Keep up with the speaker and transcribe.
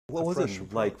What was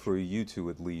it like for you two,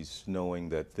 at least, knowing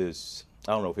that this,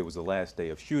 I don't know if it was the last day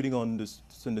of shooting on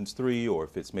Descendants 3, or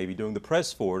if it's maybe doing the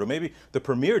press for it, or maybe the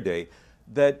premiere day,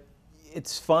 that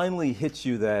it's finally hit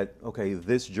you that, okay,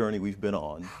 this journey we've been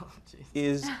on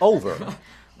is over.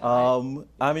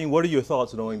 I mean, what are your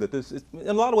thoughts knowing that this, is, in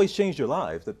a lot of ways, changed your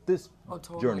lives, that this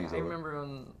journey is over? I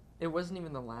remember it wasn't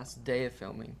even the last day of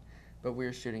filming, but we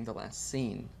were shooting the last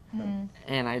scene.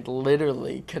 And I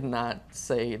literally could not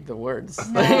say the words.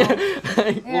 No.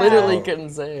 I literally couldn't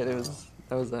say it.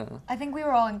 That was I think we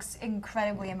were all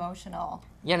incredibly emotional.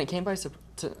 Yeah, and it came by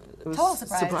total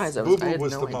surprise. Booboo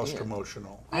was the most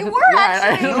emotional. You were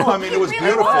actually. No, I mean, it was really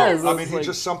beautiful. was. I mean, he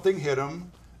just, something hit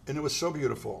him, and it was so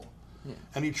beautiful. Yeah.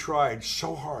 And he tried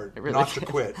so hard not to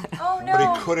quit. Oh, no.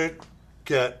 But he couldn't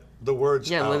get the words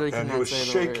out. And he was say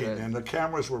shaking, and the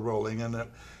cameras were rolling, and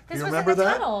This you was remember in the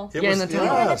that? tunnel. It yeah, was in the tunnel.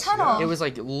 We were in the tunnel. It was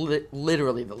like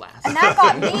literally the last. And that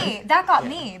got me. That got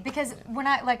me because when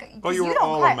I you were don't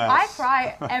all cry. a mess. I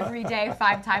cry every day,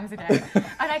 5 times a day.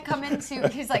 And I come into.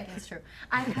 He's like, it's true.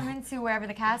 I come into wherever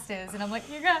the cast is, and I'm like,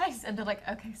 you guys, and they're like,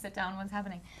 okay, sit down. What's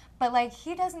happening? But like,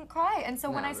 he doesn't cry, and so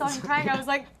when I saw him crying, I was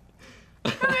like,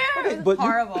 come here. It was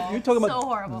horrible. You're talking about so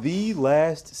horrible. the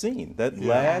last scene, that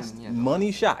last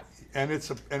money shot. And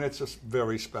it's a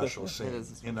very special scene.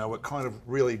 You know, it kind of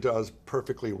really does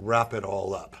perfectly wrap it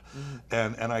all up.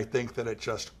 And I think that it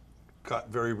just got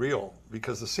very real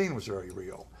because the scene was very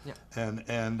real. Yeah.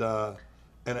 And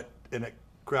it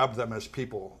grabbed them as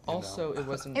people. Also, it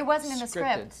wasn't in the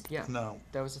script. Yeah. No.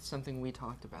 That was something we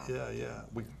talked about. Yeah.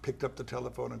 We picked up the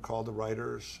telephone and called the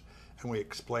writers, and we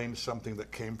explained something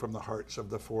that came from the hearts of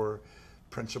the 4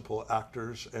 principal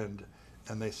actors, and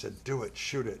they said, do it,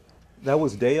 shoot it. That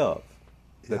was day of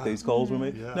that these calls were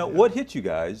made. Now, what hit you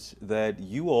guys that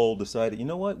you all decided, you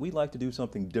know what, we'd like to do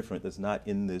something different that's not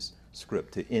in this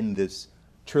script to end this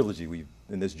trilogy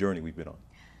in this journey we've been on?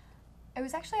 It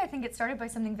was actually, I think it started by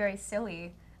something very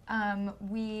silly.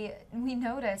 We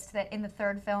noticed that in the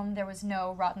 3rd film there was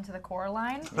no rotten to the core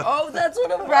line. Oh, that's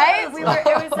what it was. Right? It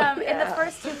was in the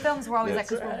first 2 films we're always like,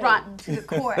 because we're rotten to the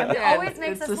core. And it always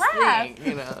makes us laugh. Thing,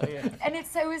 you know, And it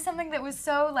was something that was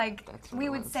so like, we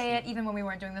would say it even when we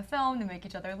weren't doing the film to make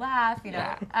each other laugh, you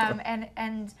know.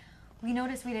 And we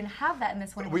noticed we didn't have that in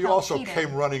this one. We also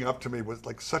came running up to me with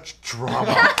like such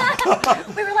drama.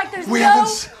 We were like, there's no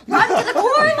rotten to the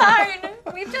core line.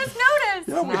 We've just noticed.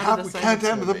 Yeah, we can't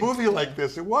end the movie like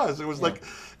this. It was like,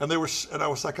 and I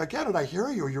was like, I get it, I hear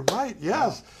you, you're right,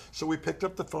 yes. So we picked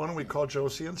up the phone and we called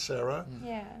Josie and Sarah.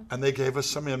 And they gave us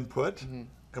some input,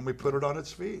 and we put it on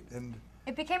its feet. And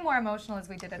it became more emotional as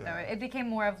we did it, though. It became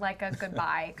more of like a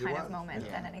goodbye kind of moment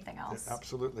than anything else.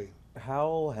 Absolutely.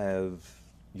 How have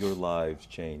your lives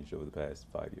changed over the past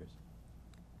 5 years?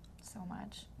 So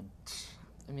much.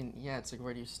 I mean, it's like,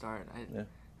 where do you start?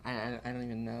 I don't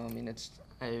even know. I mean,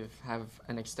 I have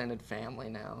an extended family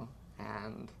now,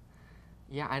 and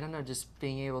I don't know, just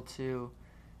being able to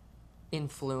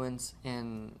influence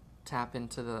and tap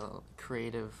into the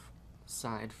creative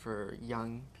side for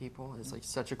young people is like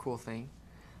such a cool thing,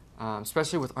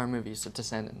 especially with our movies,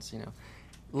 Descendants, you know.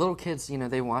 Little kids, you know,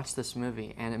 they watch this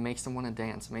movie and it makes them want to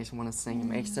dance, it makes them want to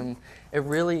sing, it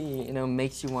really, you know,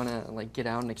 makes you want to like get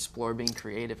out and explore being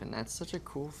creative, and that's such a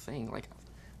cool thing. Like,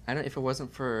 if it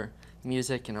wasn't for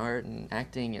music and art and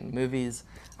acting and movies,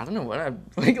 I don't know what I'd,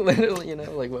 like, literally, you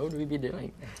know, like, what would we be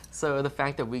doing? So the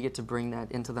fact that we get to bring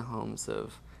that into the homes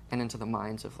and into the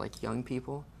minds of like young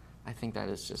people, I think that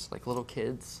is just like little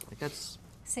kids, like that's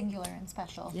singular and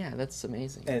special. Yeah, that's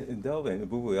amazing. And Delvin,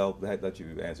 Booboo, I'll let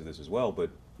you answer this as well, but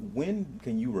when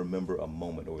can you remember a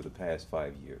moment over the past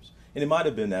 5 years? And it might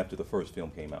have been after the first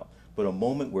film came out, but a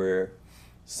moment where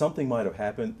something might have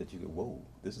happened that you go, whoa,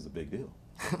 this is a big deal.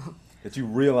 That you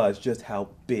realize just how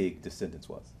big Descendants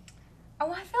was.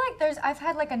 Oh, I feel like I've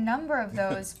had like a number of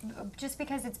those, just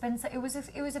because it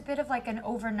was a bit of like an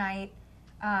overnight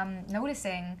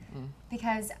noticing,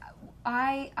 because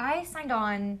I signed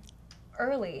on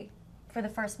early for the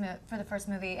first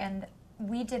movie, and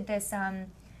we did this.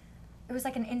 It was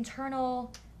like an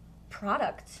internal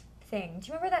product thing. Do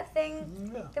you remember that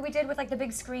thing that we did with like the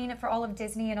big screen for all of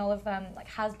Disney and all of like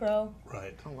Hasbro?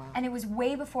 Right. Oh wow. And it was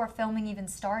way before filming even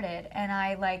started, and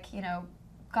I like, you know,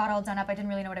 got all done up. I didn't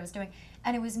really know what I was doing,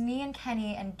 and it was me and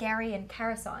Kenny and Gary and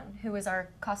Karasan, who was our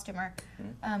costumer,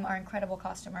 our incredible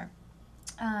costumer.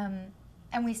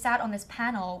 And we sat on this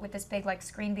panel with this big like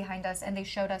screen behind us, and they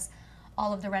showed us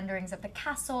all of the renderings of the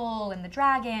castle and the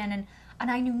dragon, and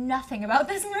I knew nothing about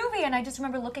this movie, and I just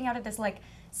remember looking out at this like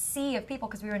sea of people,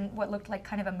 because we were in what looked like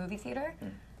kind of a movie theater,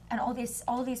 and all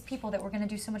these people that were going to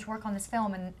do so much work on this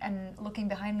film, and looking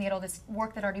behind me at all this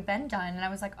work that had already been done, and I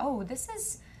was like, oh, this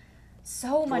is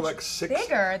so much like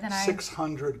bigger than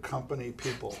 600 company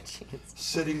people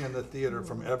sitting in the theater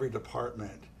from every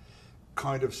department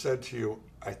kind of said to you,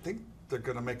 I think they're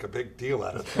going to make a big deal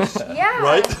out of this. Yeah.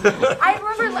 Right? I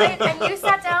remember, and you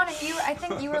sat down and I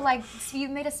think you were like, you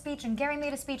made a speech and Gary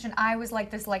made a speech and I was like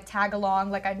this like tag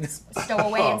along, like I'd stow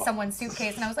away in someone's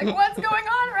suitcase and I was like, what's going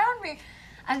on around me?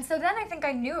 And so then I think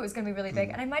I knew it was going to be really big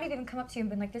and I might have even come up to you and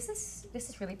been like, this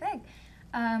is really big.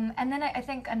 And then I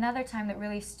think another time that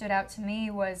really stood out to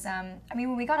me was, I mean,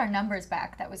 when we got our numbers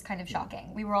back, that was kind of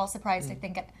shocking. We were all surprised, I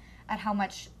think, at how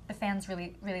much the fans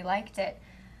really liked it.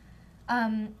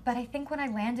 But I think when I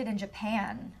landed in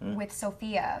Japan with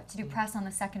Sophia to do press on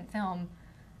the second film,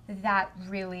 that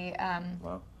really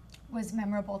was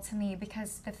memorable to me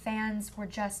because the fans were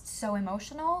just so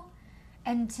emotional.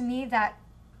 And to me, that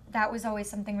was always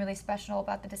something really special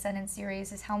about the Descendants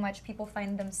series is how much people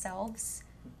find themselves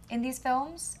in these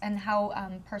films and how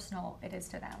personal it is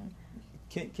to them.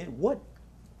 Ken, what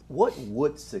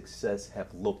would success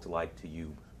have looked like to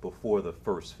you before the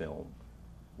first film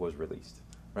was released?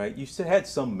 Right, you had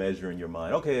some measure in your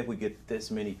mind. Okay, if we get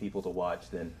this many people to watch,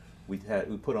 then we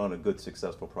put on a good,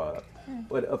 successful product.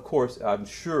 But of course, I'm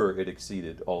sure it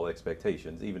exceeded all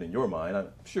expectations, even in your mind. I'm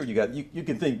sure you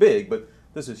can think big, but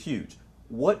this is huge.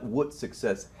 What would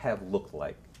success have looked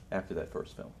like after that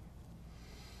first film?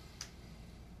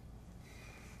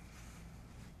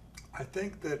 I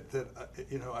think that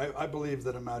you know, I believe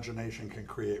that imagination can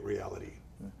create reality,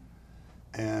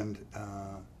 and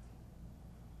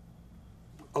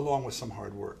along with some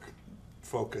hard work,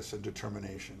 focus, and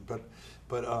determination.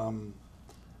 But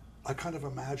I kind of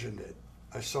imagined it.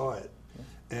 I saw it,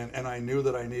 and I knew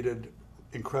that I needed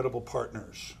incredible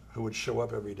partners who would show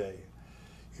up every day,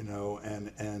 you know,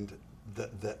 and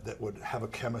that would have a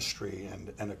chemistry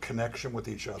and a connection with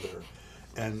each other,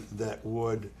 and that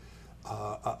would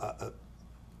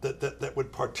that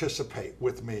would participate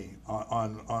with me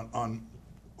on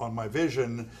my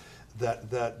vision.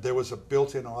 That there was a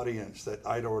built-in audience that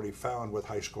I'd already found with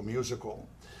High School Musical,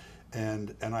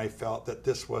 and I felt that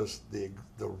this was the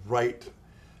right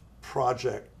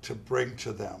project to bring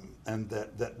to them, and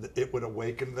that it would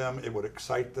awaken them, it would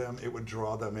excite them, it would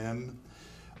draw them in,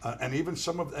 and even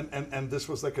some of and this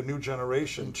was like a new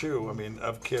generation too. I mean,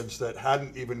 of kids that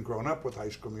hadn't even grown up with High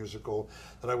School Musical.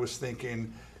 That I was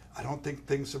thinking, I don't think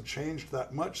things have changed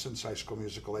that much since High School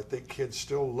Musical. I think kids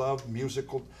still love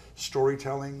musical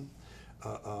storytelling.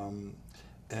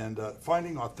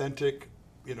 Finding authentic,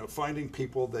 you know, finding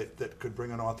people that could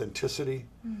bring an authenticity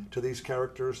to these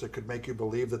characters, that could make you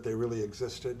believe that they really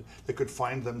existed, that could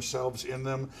find themselves in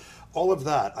them. All of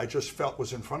that I just felt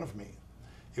was in front of me.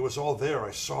 It was all there.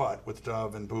 I saw it with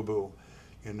Dove and Booboo,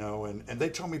 you know, and they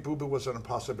told me Booboo was an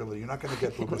impossibility. You're not going to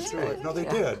get Booboo Stewart. No, they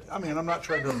did. I mean, I'm not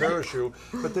trying to embarrass you,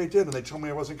 but they did, and they told me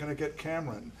I wasn't going to get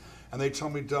Cameron. And they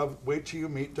told me, Dove, wait till you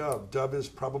meet Dove. Dove is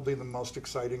probably the most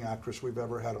exciting actress we've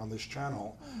ever had on this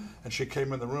channel. And she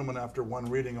came in the room, and after one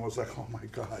reading, I was like, oh my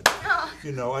God.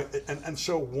 You know, and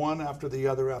so one after the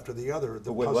other.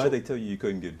 The why did they tell you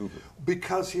couldn't get Booboo?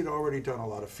 Because he'd already done a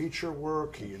lot of feature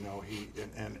work, you know,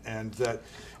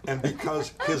 and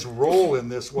because his role in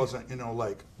this wasn't, you know,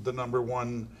 like the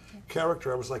 #1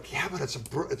 character. I was like, yeah, but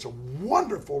it's a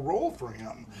wonderful role for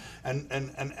him, and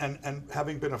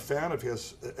having been a fan of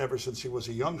his ever since he was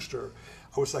a youngster,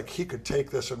 I was like, he could take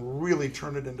this and really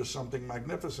turn it into something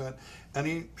magnificent, and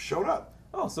he showed up.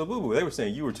 Oh, so Booboo, they were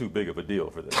saying you were too big of a deal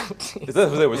for this. Is that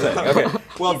what they were saying? Okay.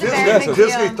 Well,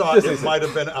 Disney thought it might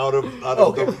have been out of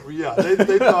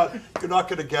they thought you're not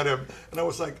going to get him, and I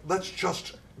was like, let's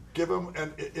just give him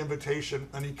an invitation,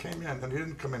 and he came in, and he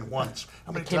didn't come in once.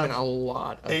 How many times? He came in a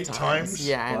lot of 8 times.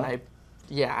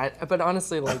 Yeah, and but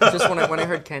honestly, like, just when I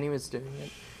heard Kenny was doing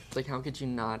it, it's like, how could you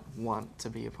not want to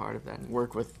be a part of that and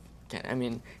work with Kenny? I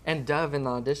mean, and Dove in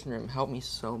the audition room helped me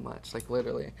so much, like,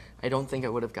 literally. I don't think I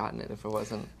would have gotten it if it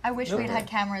wasn't. I wish we'd had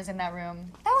cameras in that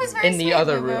room. That was very in sweet, the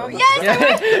other Booboo. room.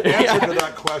 Yes. The answer to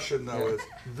that question, though, is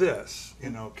this. You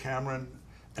know, Cameron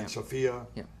and Sophia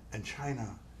and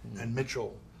China and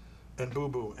Mitchell and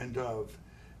Booboo and Dove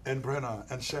and Brenna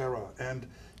and Sarah and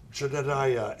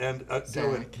Jedediah and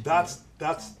Dylan.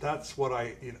 That's what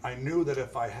I knew, that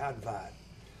if I had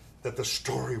that the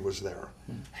story was there.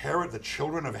 The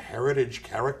children of heritage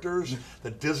characters,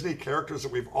 the Disney characters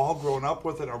that we've all grown up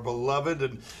with and are beloved,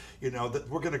 and you know that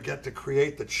we're going to get to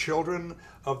create the children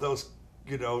of those,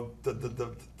 you know,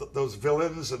 those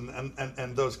villains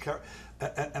and those characters.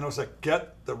 And I was like,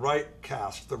 get the right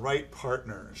cast, the right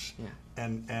partners,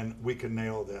 and we can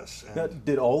nail this. And now,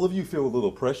 did all of you feel a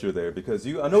little pressure there? Because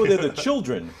I know they're the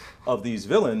children of these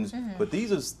villains, but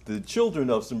these are the children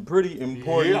of some pretty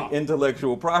important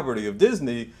intellectual property of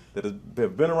Disney that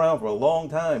have been around for a long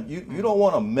time. You don't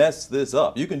want to mess this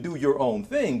up. You can do your own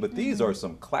thing, but these are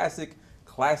some classic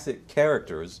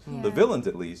characters, the villains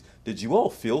at least. Did you all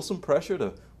feel some pressure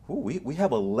to, we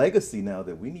have a legacy now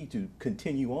that we need to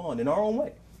continue on in our own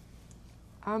way?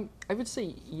 I would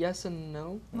say yes and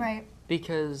no. Right.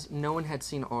 Because no one had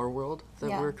seen our world that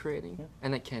we're creating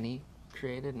and that Kenny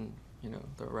created and,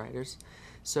 the writers.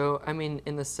 So, I mean,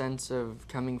 in the sense of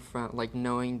coming from, like,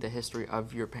 knowing the history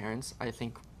of your parents, I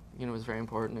think, was very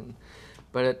important.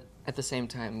 But at the same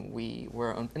time, we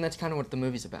were, and that's kind of what the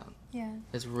movie's about. Yeah.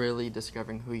 Is really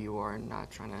discovering who you are and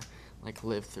not trying to, like,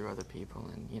 live through other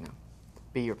people and,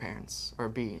 be your parents, or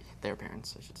be their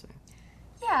parents, I should say.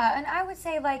 Yeah, and I would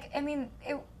say, like, I mean,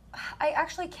 I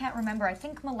actually can't remember. I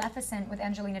think Maleficent with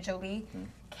Angelina Jolie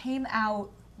came out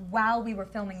while we were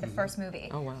filming the first movie.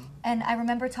 Oh, wow. And I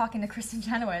remember talking to Kristen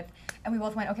Chenoweth, and we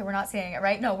both went, okay, we're not seeing it,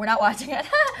 right? No, we're not watching it.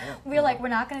 We were like, we're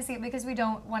not going to see it because we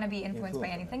don't want to be influenced by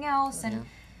anything else.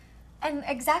 And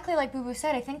exactly like Booboo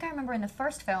said, I think I remember in the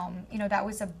first film, that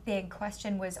was a big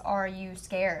question was, are you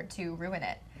scared to ruin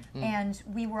it? And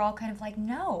we were all kind of like,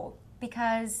 no,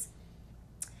 because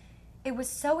it was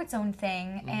so its own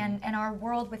thing, and our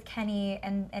world with Kenny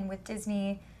and with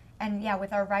Disney and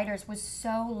with our writers was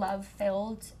so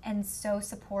love-filled and so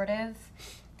supportive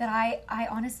that I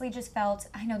honestly just felt,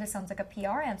 I know this sounds like a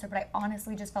PR answer, but I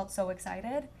honestly just felt so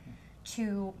excited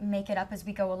to make it up as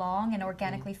we go along and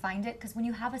organically find it, because when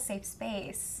you have a safe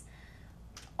space,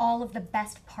 all of the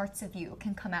best parts of you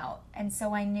can come out. And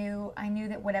so I knew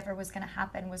that whatever was going to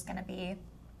happen was going to be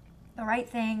the right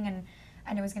thing,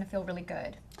 and it was going to feel really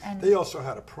good. And they also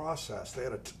had a process.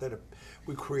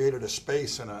 We created a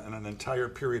space in an entire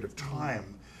period of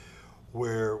time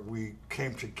where we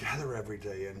came together every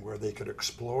day and where they could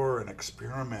explore and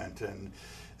experiment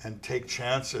and take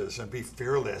chances and be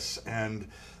fearless and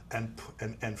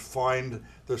find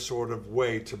the sort of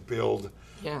way to build.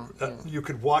 You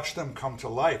could watch them come to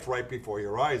life right before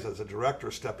your eyes as a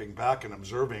director, stepping back and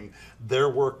observing their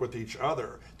work with each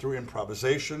other through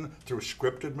improvisation, through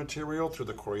scripted material, through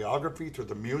the choreography, through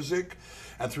the music,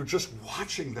 and through just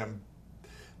watching them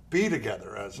be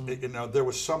together. As there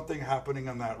was something happening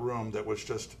in that room that was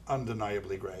just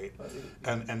undeniably great,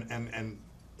 and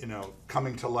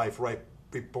coming to life right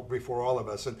before all of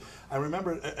us. And I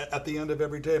remember at the end of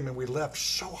every day, I mean, we left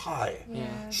so high,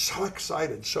 so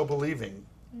excited, so believing.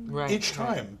 Each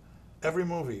time, every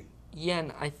movie. Yeah,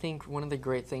 and I think one of the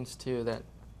great things too that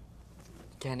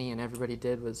Kenny and everybody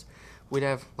did was we'd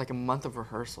have like a month of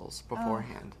rehearsals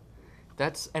beforehand.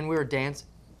 And we were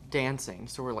dancing,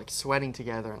 so we're like sweating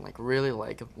together and like really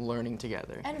like learning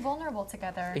together. And vulnerable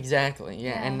together. Exactly,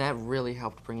 yeah. And that really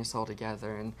helped bring us all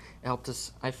together and helped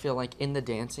us, I feel like in the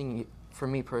dancing, for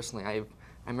me personally, I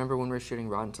remember when we were shooting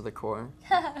Rotten to the Core.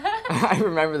 I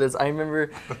remember this. I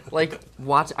remember, like,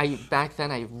 back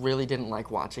then I really didn't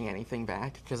like watching anything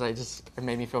back because it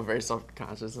made me feel very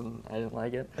self-conscious and I didn't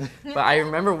like it. But I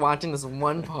remember watching this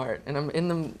one part, and I'm in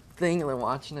the thing and I'm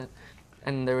watching it,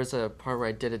 and there was a part where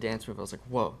I did a dance move. I was like,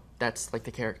 whoa, that's like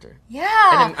the character. Yeah.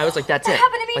 And then I was like, that's it. That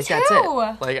happened to me like, too.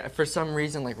 That's it. Like, for some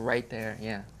reason, like, right there,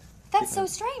 That's so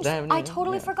strange. I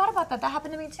totally forgot about that. That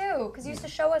happened to me too, because you used to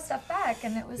show us stuff back,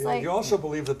 and it was like. You also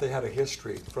believe that they had a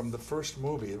history from the first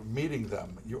movie, meeting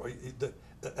them,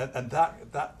 and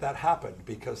that happened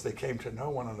because they came to know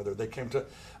one another. They came to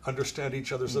understand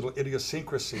each other's little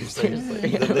idiosyncrasies. They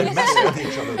messed with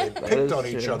each other. They picked on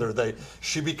each other.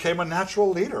 She became a natural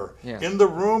leader in the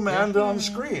room and on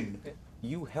screen.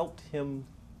 You helped him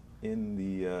in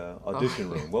the audition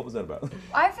room. What was that about?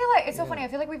 I feel like, it's so funny, I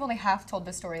feel like we've only half told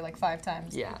this story like 5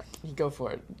 times. Yeah, you go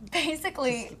for it.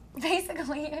 Basically,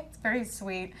 it's very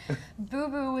sweet.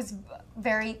 Booboo was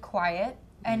very quiet,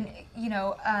 and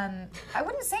I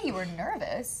wouldn't say you were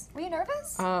nervous. Were you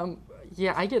nervous?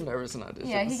 Yeah, I get nervous in auditions.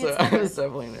 Yeah, he gets nervous. I was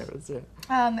definitely nervous,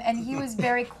 and he was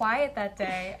very quiet that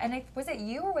day. And was it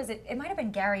you or was it might have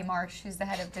been Gary Marsh, who's the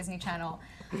head of Disney Channel,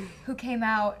 who came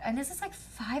out, and this is like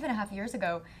 5.5 years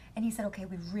ago, and he said, okay,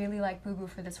 we really like Booboo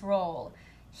for this role.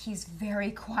 He's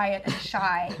very quiet and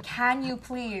shy. Can you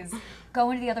please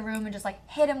go into the other room and just like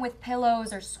hit him with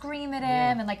pillows or scream at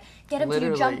him and like get him to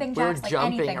do jumping jacks, like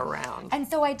anything. We were jumping around. And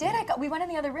so I did. We went in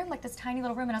the other room, like this tiny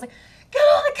little room, and I was like, get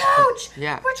on the couch!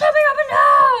 Yeah. We're jumping up and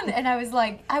down! And I was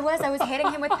like, I was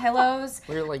hitting him with pillows.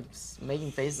 We were like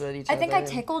making faces at each other. I think I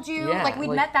tickled you. Yeah, like we'd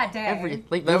met that day.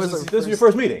 This was your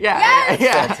first meeting? Yeah. Yes!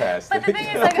 Yeah. Fantastic. But the thing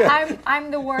is, like,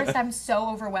 I'm the worst. I'm so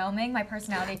overwhelming. My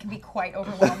personality can be quite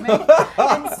overwhelming.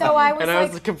 And And so I was and like,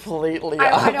 I was completely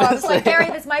I know, I was like, opposite. Gary,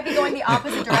 this might be going the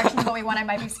opposite direction of what we want. I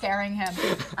might be scaring him.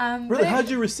 Really, how'd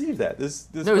you receive that? This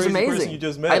No, it was crazy person amazing. you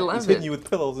just met I love was hitting it. you with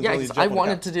pillows and Yeah, telling you to 'cause I jump on the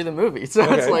wanted couch. to do the movie, so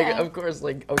it's Okay. like, Yeah. of course,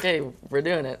 like, okay, we're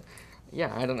doing it.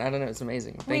 Yeah, I don't know, it's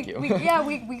amazing. Thank you. We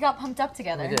got pumped up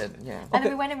together. We did, yeah. And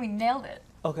then we went and we nailed it.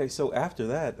 Okay, so after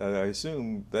that, I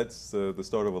assume that's the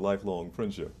start of a lifelong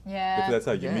friendship. Yeah. If that's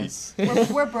how you Yes.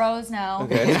 We're bros now.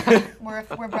 Okay.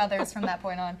 We're brothers from that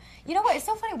point on. You know what? It's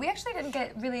so funny. We actually didn't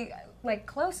get really like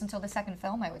close until the second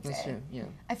film, I would say. That's true, yeah.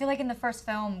 I feel like in the first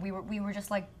film we were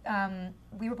just like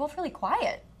we were both really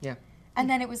quiet. Yeah. And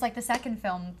then it was like the second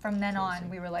film. From then on,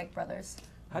 we were like brothers.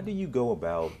 How do you go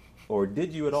about, or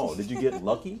did you at all? Did you get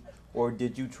lucky, or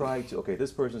did you try to? Okay,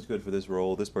 this person's good for this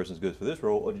role. This person's good for this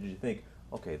role, or did you think,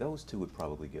 okay, those two would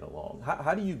probably get along?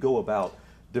 How do you go about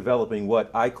developing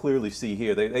what I clearly see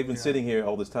here? They've been sitting here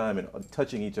all this time and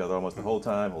touching each other almost the whole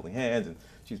time, holding hands, and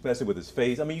she's messing with his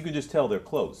face. I mean, you can just tell they're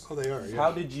close. Oh, they are, yeah.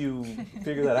 How did you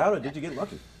figure that out, or did you get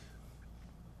lucky?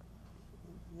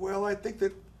 Well, I think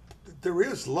that there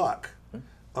is luck,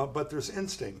 but there's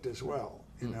instinct as well,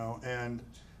 you know. And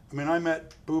I mean, I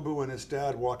met Booboo and his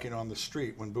dad walking on the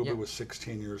street when Booboo was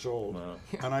 16 years old, Wow.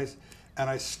 and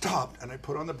I stopped and I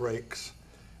put on the brakes,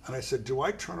 and I said, "Do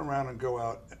I turn around and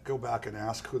go back and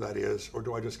ask who that is, or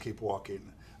do I just keep walking?"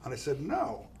 And I said,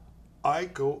 "No, I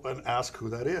go and ask who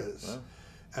that is." Wow.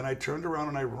 And I turned around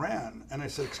and I ran, and I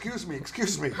said, excuse me,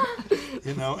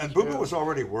 you know, and Booboo was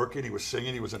already working, he was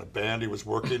singing, he was in a band, he was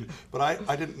working, but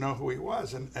I didn't know who he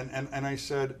was. And I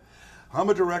said, I'm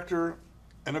a director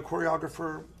and a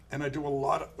choreographer, and I do a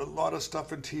lot of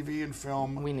stuff in TV and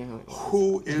film. We knew who it was.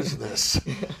 Who is this?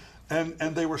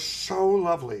 and they were so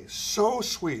lovely, so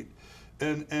sweet.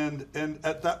 And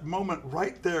at that moment,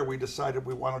 right there, we decided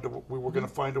we were going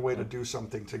to find a way to do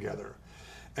something together.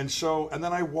 And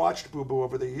then I watched Booboo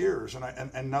over the years,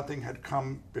 and nothing had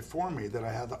come before me that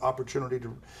I had the opportunity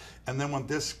to. And then when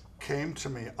this came to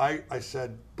me, I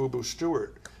said Booboo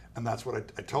Stewart, and that's what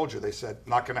I told you. They said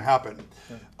not going to happen,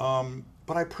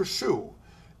 but I pursue,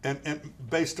 and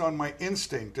based on my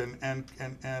instinct, and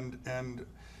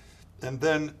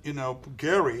then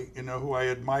Gary, who I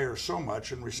admire so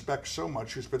much and respect so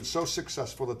much, who's been so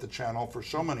successful at the channel for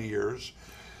so many years,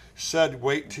 said,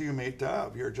 wait till you meet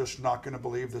Deb. You're just not going to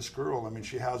believe this girl. I mean,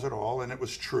 she has it all, and it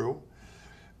was true.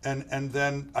 And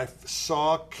then I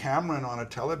saw Cameron on a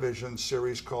television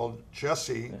series called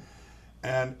Jessie,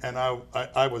 and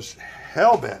I was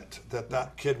hell-bent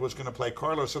that kid was going to play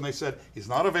Carlos, and they said, he's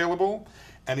not available,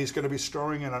 and he's going to be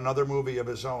starring in another movie of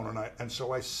his own. And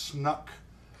so I snuck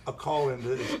a call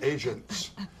into his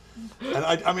agents. And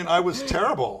I mean, I was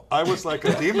terrible. I was like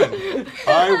a demon.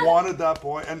 I wanted that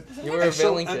boy. And You were a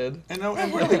villain kid.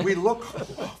 And really, we look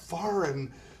far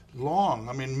and long.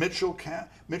 I mean, Mitchell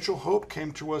Hope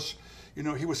came to us.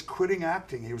 He was quitting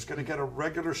acting. He was going to get a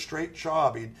regular, straight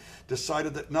job. He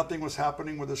decided that nothing was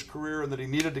happening with his career and that he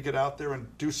needed to get out there and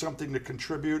do something to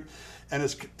contribute. And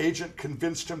his agent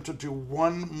convinced him to do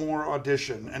one more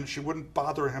audition, and she wouldn't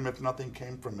bother him if nothing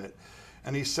came from it.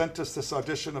 And he sent us this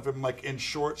audition of him like in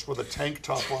shorts with a tank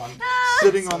top on,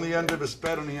 sitting on the end of his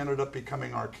bed, and he ended up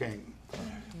becoming our king.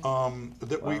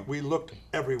 We looked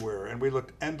everywhere, and we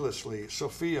looked endlessly.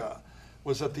 Sophia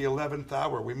was at the 11th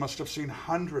hour. We must have seen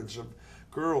hundreds of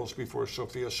girls before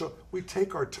Sophia. So we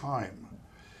take our time,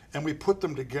 and we put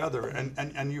them together,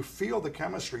 and you feel the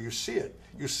chemistry. You see it.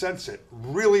 You sense it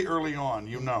really early on,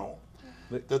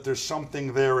 that there's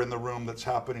something there in the room that's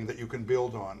happening that you can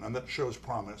build on, and that shows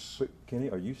promise. But Kenny,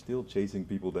 are you still chasing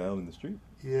people down in the street?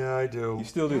 Yeah, I do. You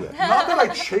still do that? Not that I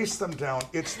chase them down,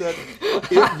 it's that...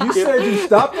 You said you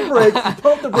stopped the brakes, you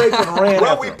pumped the brakes and ran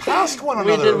Well, after we them. passed one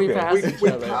We another. did, we passed each We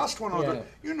other. passed one another.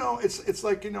 Yeah. It's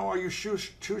like, are you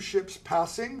two ships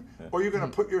passing, or are you going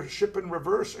to put your ship in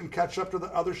reverse and catch up to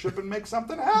the other ship and make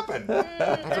something happen?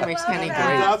 That's what makes Kenny And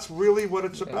great. that's really what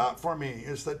it's about for me,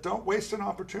 is that don't waste an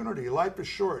opportunity. Life is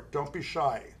short. Don't be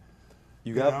shy.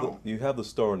 You have the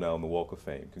star now on the Walk of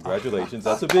Fame. Congratulations.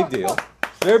 That's a big deal.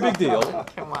 Very big deal.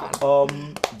 Come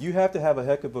on. You have to have a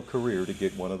heck of a career to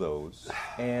get one of those.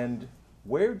 And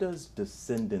where does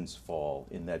Descendants fall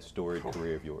in that storied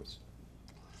career of yours?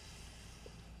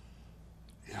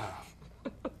 Yeah.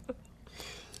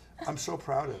 I'm so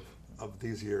proud of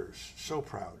these years. So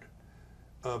proud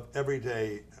of every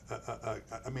day.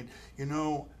 I mean,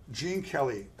 Gene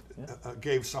Kelly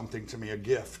gave something to me, a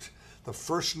gift. The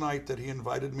first night that he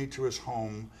invited me to his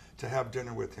home to have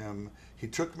dinner with him, he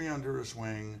took me under his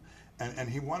wing, and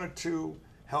he wanted to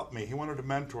help me. He wanted to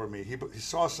mentor me. He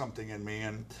saw something in me,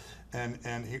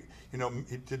 and he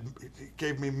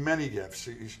gave me many gifts.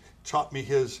 He taught me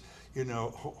his you know,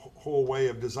 whole way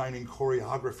of designing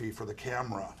choreography for the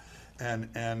camera, and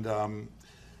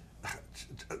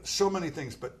so many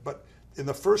things. But in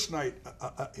the first night,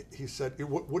 he said,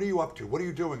 what are you up to? What are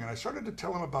you doing? And I started to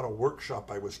tell him about a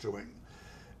workshop I was doing.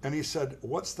 And he said,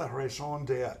 what's the raison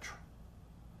d'etre?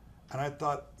 And I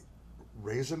thought,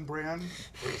 Raisin Bran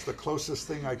was the closest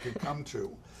thing I could come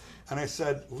to. And I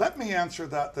said, let me answer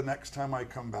that the next time I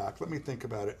come back. Let me think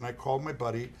about it. And I called my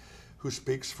buddy who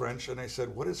speaks French, and I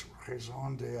said, what is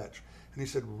raison d'etre? And he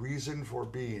said, reason for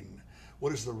being.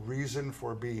 What is the reason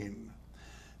for being?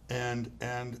 And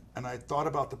I thought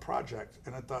about the project,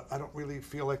 and I thought, I don't really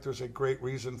feel like there's a great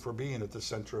reason for being at the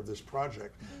center of this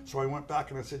project. So I went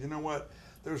back and I said, you know what?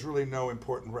 There's really no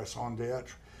important raison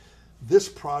d'etre. This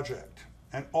project,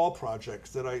 and all projects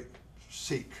that I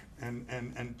seek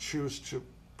and choose to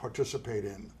participate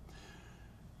in,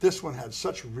 this one had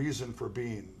such reason for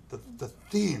being. The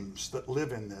themes that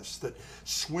live in this, that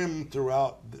swim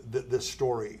throughout this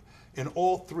story, in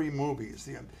all three movies,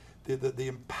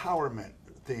 the empowerment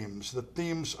themes, the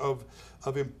themes of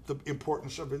the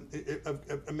importance of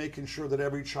making sure that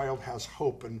every child has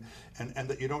hope, and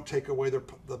that you don't take away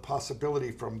the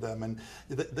possibility from them, and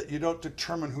that you don't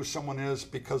determine who someone is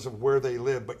because of where they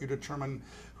live, but you determine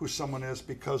who someone is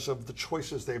because of the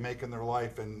choices they make in their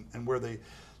life, and where they,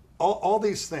 all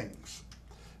these things,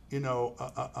 you know,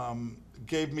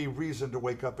 gave me reason to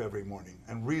wake up every morning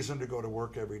and reason to go to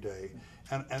work every day,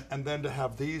 and then to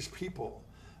have these people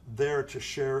there to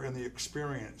share in the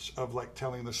experience of like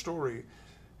telling the story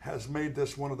has made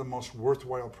this one of the most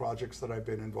worthwhile projects that I've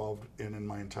been involved in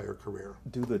my entire career.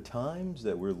 Do the times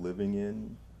that we're living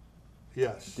in,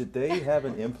 yes, did they have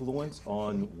an influence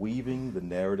on weaving the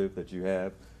narrative that you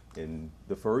have in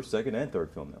the first, second, and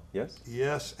third film now? Yes?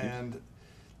 Yes, and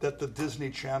that the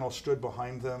Disney Channel stood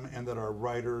behind them, and that our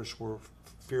writers were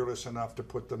fearless enough to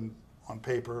put them on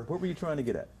paper. What were you trying to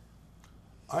get at?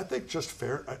 I think just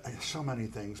fair, so many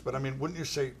things, but I mean, wouldn't you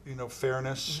say, you know,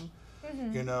 fairness?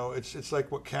 Mm-hmm. You know, it's like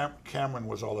what Cameron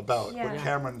was all about. Yeah. What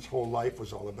Cameron's whole life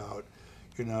was all about,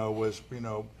 you know, was, you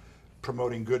know,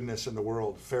 promoting goodness in the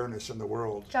world, fairness in the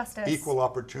world, justice, equal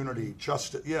opportunity,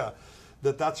 justice. Yeah,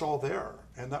 that's all there,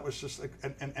 and that was just like,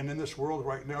 and in this world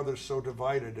right now, they're so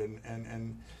divided,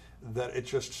 and that it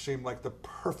just seemed like the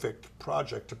perfect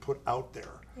project to put out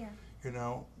there. Yeah. You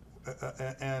know,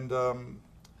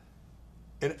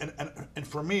 And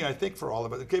for me, I think for all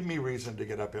of it, it gave me reason to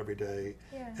get up every day.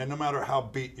 Yeah. And no matter how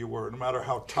beat you were, no matter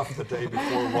how tough the day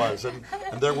before was, and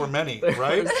there were many,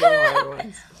 right?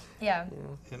 Yeah.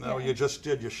 You know, you just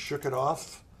did. You shook it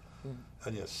off,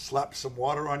 and you slapped some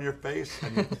water on your face,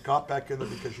 and you got back in it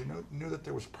because you knew that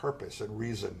there was purpose and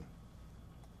reason.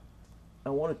 I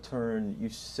want to turn, you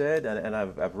said, and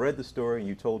I've read the story, and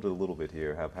you told it a little bit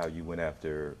here, how you went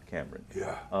after Cameron.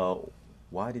 Yeah.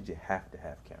 Why did you have to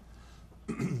have Cameron?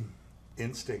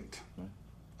 Instinct.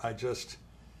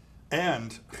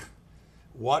 And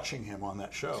watching him on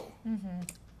that show,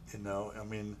 you know, I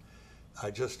mean,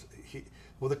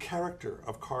 the character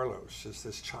of Carlos is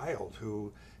this child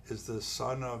who is the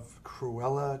son of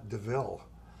Cruella de Vil,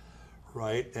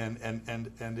 right?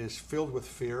 And is filled with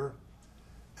fear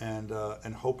and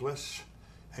hopeless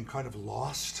and kind of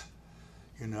lost,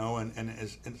 you know, and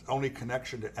his only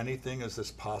connection to anything is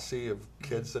this posse of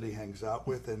kids that he hangs out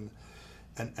with, and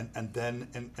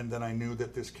then I knew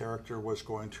that this character was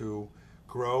going to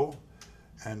grow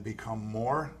and become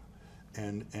more,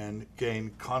 and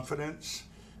gain confidence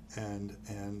and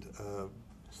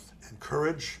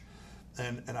courage,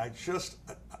 and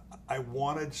I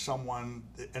wanted someone,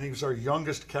 and he was our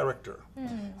youngest character,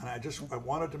 and I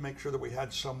wanted to make sure that we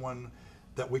had someone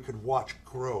that we could watch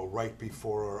grow right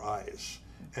before our eyes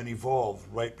and evolve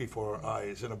right before our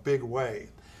eyes in a big way.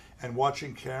 And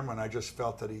watching Cameron, I just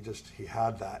felt that he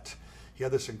had that. He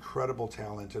had this incredible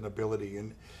talent and ability,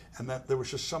 and that there was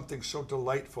just something so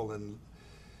delightful and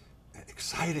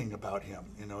exciting about him,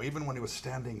 you know, even when he was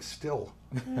standing still,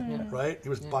 right? He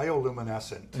was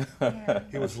bioluminescent. Yeah.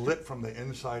 He was lit from the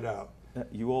inside out.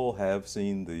 You all have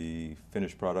seen the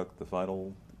finished product, the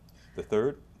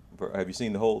third? Have you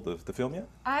seen the film yet?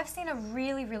 I've seen a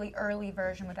really, really early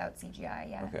version without CGI,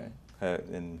 yeah. Okay.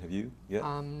 And have you yet?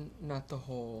 Not the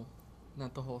whole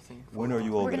thing. When are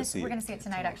you all going to see it? We're going to see it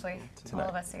tonight, actually. Tonight. All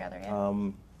of us together,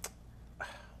 yeah.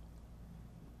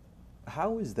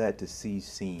 How is that to see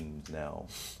scenes now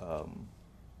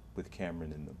with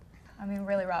Cameron in them? I mean,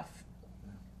 really rough.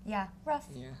 Yeah, rough.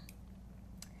 Yeah.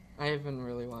 I haven't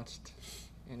really watched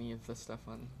any of the stuff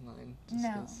online. Just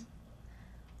No. 'cause.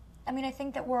 I mean, I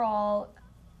think that we're all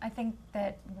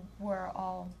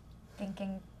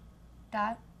thinking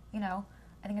that, you know,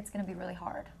 I think it's going to be really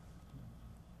hard.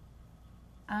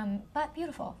 but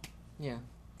beautiful. Yeah.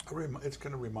 It's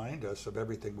going to remind us of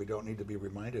everything we don't need to be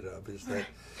reminded of, is that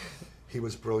he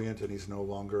was brilliant and he's no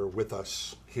longer with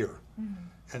us here.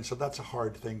 And so that's a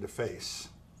hard thing to face.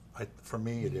 For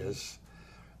me, it is.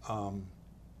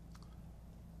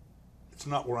 It's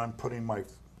not where I'm putting my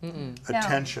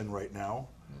attention right now.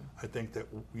 I think that,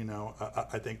 you know,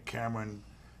 I think Cameron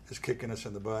is kicking us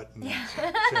in the butt and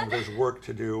saying there's work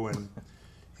to do, and,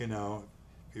 you know,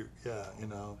 you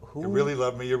really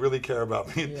love me, you really care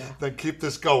about me, then keep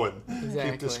this going.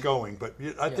 Keep this going. But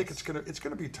I think it's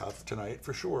gonna be tough tonight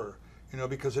for sure, you know,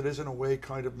 because it is in a way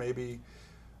kind of maybe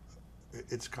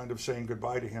it's kind of saying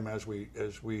goodbye to him as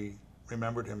we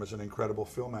remembered him as an incredible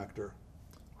film actor.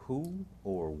 Who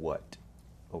or what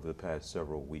over the past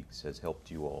several weeks has helped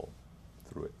you all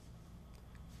through it?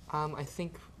 I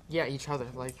think, each other.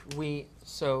 Like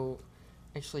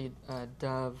actually,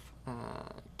 Dove,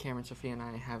 Cameron, Sophia, and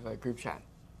I have a group chat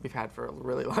we've had for a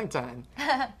really long time.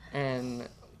 And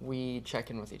we check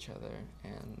in with each other.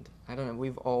 And I don't know,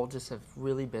 we've all just have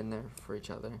really been there for each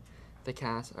other. The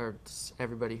cast, or just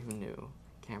everybody who knew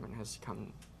Cameron, has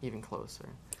come even closer.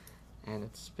 And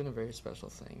it's been a very special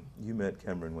thing. You met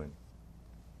Cameron when?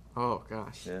 Oh,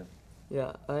 gosh. Yeah.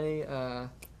 Yeah,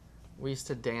 we used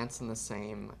to dance in the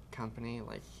same company.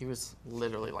 Like, he was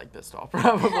literally like this tall,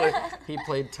 probably. He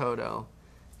played Toto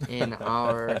in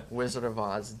our Wizard of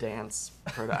Oz dance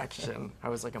production. I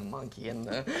was like a monkey in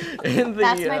the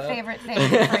That's my favorite thing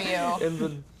for you. In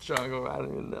the jungle, I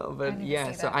don't even know. But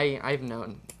yeah, so I've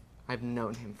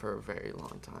known him for a very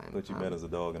long time. But you met as a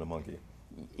dog and a monkey.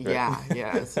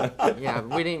 Yeah. So,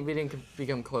 we didn't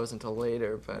become close until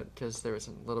later, but because there was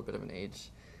a little bit of an age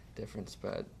difference.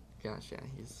 But gosh,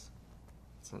 he's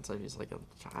like a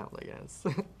child, I guess.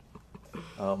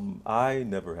 I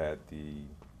never had the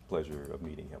pleasure of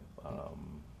meeting him.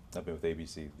 I've been with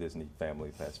ABC Disney family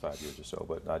the past 5 years or so,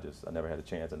 but I never had a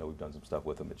chance. I know we've done some stuff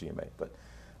with him at GMA, but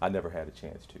I never had a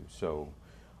chance to. So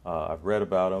I've read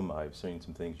about him. I've seen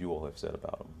some things you all have said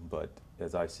about him. But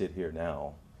as I sit here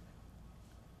now,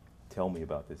 tell me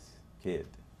about this kid.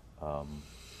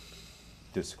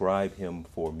 Describe him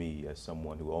for me as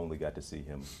someone who only got to see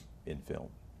him in film.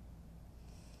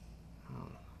 Oh,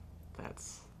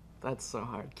 that's so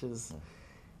hard, because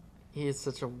he is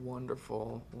such a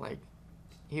wonderful, like,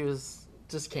 he was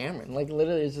just Cameron. Like,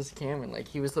 literally, it was just Cameron. Like,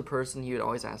 he was the person you would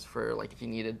always ask for, like, if you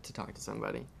needed to talk to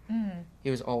somebody.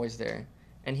 He was always there.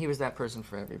 And he was that person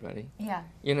for everybody. Yeah.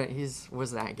 You know,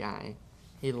 was that guy.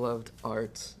 He loved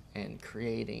art and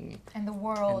creating. And the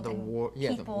world, and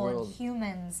people, the world, and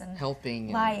humans, and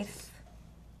helping. Life.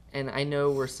 And I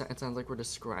know it sounds like we're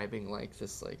describing, like,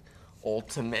 this, like,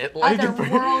 ultimate, like,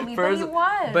 otherworldly, but he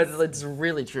was. But it's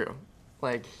really true.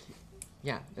 Like,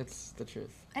 it's the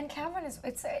truth. And Cameron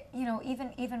you know,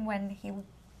 even when he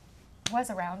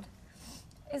was around,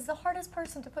 is the hardest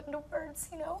person to put into words,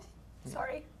 you know?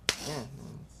 Sorry. Yeah.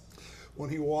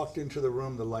 When he walked into the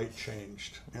room, the light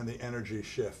changed and the energy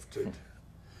shifted.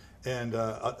 And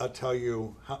I'll tell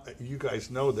you, you guys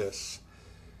know this.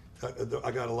 I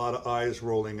got a lot of eyes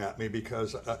rolling at me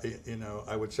because, you know,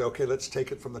 I would say, okay, let's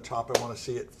take it from the top. I want to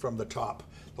see it from the top,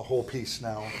 the whole piece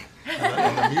now.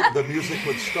 And the music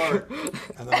would start,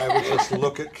 and then I would just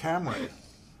look at Cameron.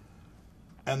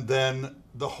 And then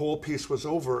the whole piece was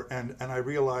over, and I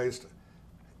realized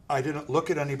I didn't look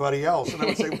at anybody else. And I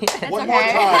would say, one more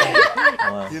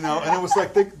time. You know, and it was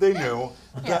like they knew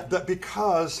that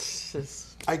because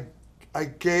I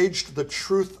gauged the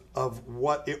truth of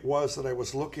what it was that I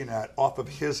was looking at off of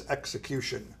his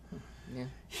execution. Yeah.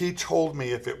 He told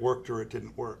me if it worked or it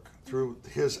didn't work through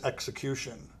his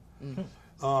execution.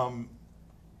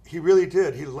 He really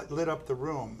did. He lit up the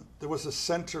room. There was a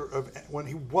center of, when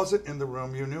he wasn't in the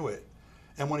room, you knew it.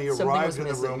 And when he arrived in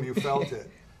the room, you felt it.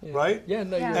 Right? Yeah,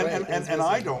 no, you're right. And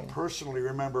I don't personally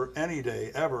remember any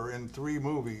day ever in 3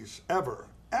 movies, ever,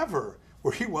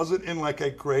 where he wasn't in like a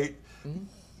great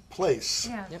place.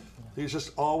 Yeah. Yep. He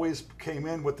just always came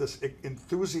in with this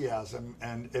enthusiasm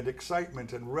and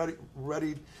excitement and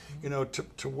ready, you know,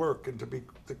 to work and to be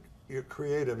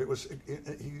creative. It was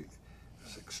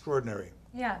extraordinary.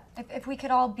 Yeah, if we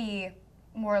could all be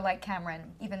more like Cameron,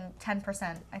 even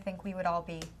 10%, I think we would all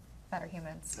be better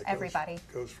humans. Everybody.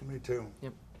 Goes for me too.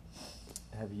 Yep.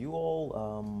 Have you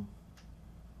all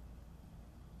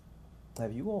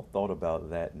thought about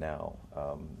that now?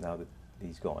 Now that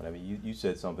he's gone. I mean, you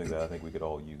said something that I think we could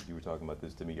all use. You were talking about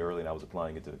this to me earlier, and I was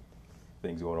applying it to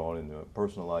things going on in the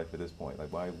personal life at this point.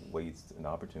 Like, why waste an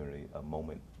opportunity, a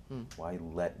moment? Why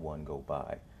let one go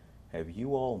by? Have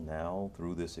you all now,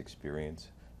 through this experience,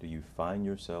 do you find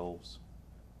yourselves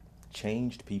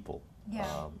changed people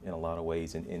in a lot of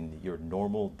ways in your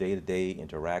normal day-to-day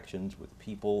interactions with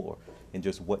people or in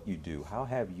just what you do. How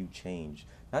have you changed,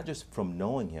 not just from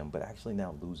knowing him, but actually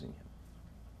now losing him?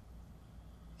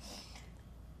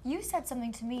 You said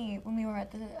something to me when we were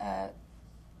at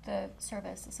the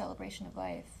service, the celebration of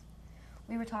life.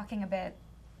 We were talking a bit.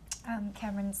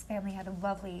 Cameron's family had a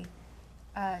lovely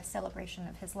celebration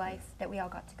of his life that we all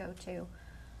got to go to.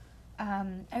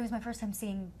 It was my first time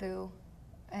seeing Boo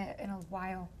in a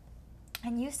while.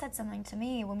 And you said something to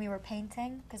me when we were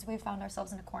painting, because we found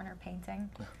ourselves in a corner painting.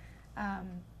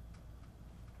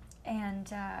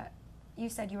 You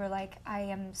said, you were like, I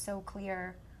am so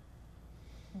clear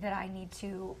that I need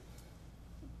to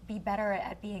be better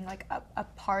at being like a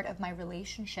part of my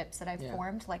relationships that I've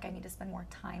formed. Like, I need to spend more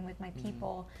time with my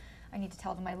people. I need to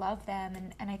tell them I love them.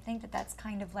 And I think that that's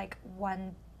kind of like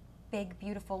one big,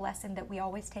 beautiful lesson that we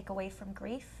always take away from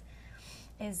grief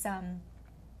is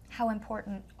how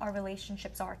important our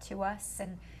relationships are to us,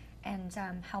 and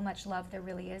how much love there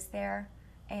really is there,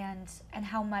 and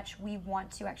how much we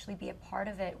want to actually be a part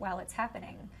of it while it's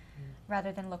happening,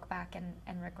 rather than look back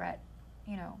and regret,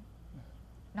 you know,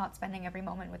 not spending every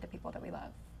moment with the people that we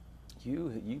love.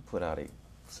 You put out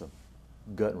some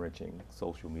gut-wrenching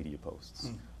social media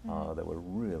posts that were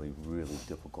really, really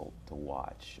difficult to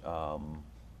watch.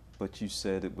 But you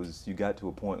said you got to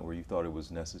a point where you thought it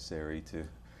was necessary to.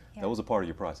 That was a part of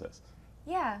your process.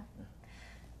 Yeah.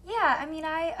 I mean,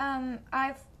 I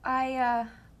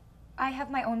have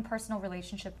my own personal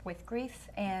relationship with grief,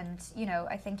 and you know,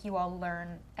 I think you all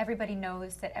learn. Everybody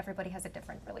knows that everybody has a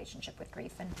different relationship with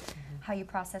grief, and how you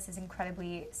process is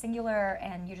incredibly singular,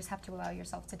 and you just have to allow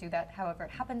yourself to do that, however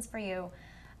it happens for you.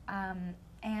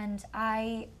 And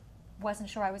I wasn't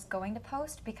sure I was going to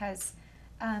post because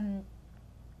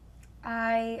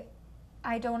I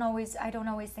don't always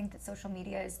think that social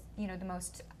media is, you know, the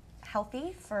most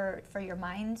healthy for your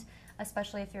mind,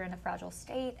 especially if you're in a fragile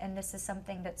state. And this is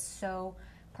something that's so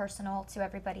personal to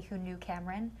everybody who knew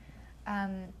Cameron.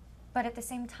 But at the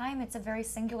same time, it's a very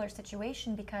singular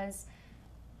situation because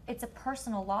it's a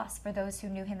personal loss for those who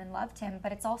knew him and loved him,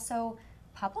 but it's also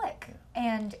public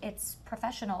and it's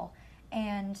professional.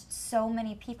 And so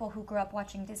many people who grew up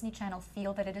watching Disney Channel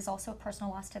feel that it is also a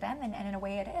personal loss to them, and in a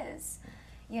way it is.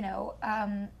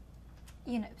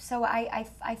 So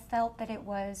I felt that it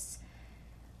was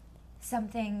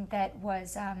something that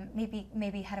was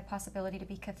maybe had a possibility to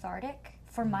be cathartic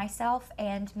for myself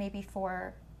and maybe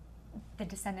for the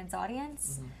Descendants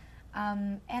audience.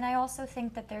 And I also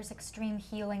think that there's extreme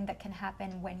healing that can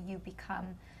happen when you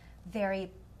become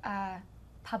very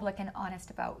public and honest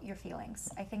about your feelings.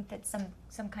 I think that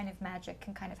some kind of magic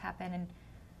can kind of happen,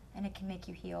 and it can make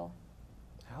you heal.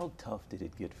 How tough did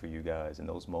it get for you guys in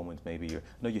those moments? Maybe I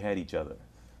know you had each other,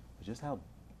 but just how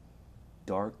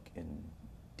dark and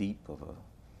deep of a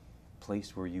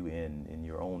place were you in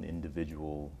your own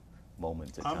individual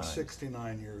moments at times? I'm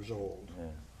 69 years old.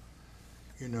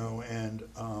 You know, and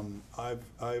I've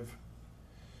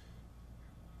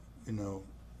you know,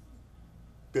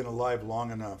 been alive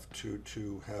long enough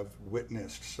to have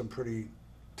witnessed some pretty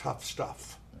tough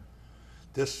stuff.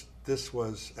 This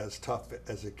was as tough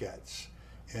as it gets.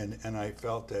 And I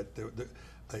felt that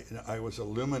I was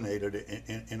illuminated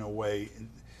in a way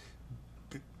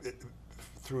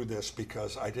through this,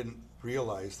 because I didn't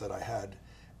realize that I had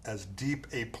as deep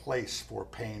a place for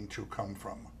pain to come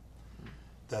from.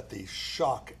 That the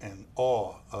shock and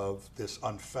awe of this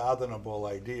unfathomable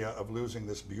idea of losing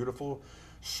this beautiful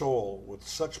soul with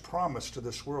such promise to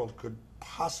this world could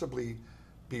possibly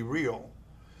be real.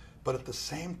 But at the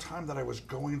same time that I was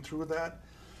going through that,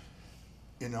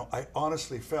 you know, I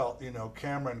honestly felt, you know,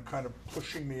 Cameron kind of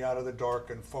pushing me out of the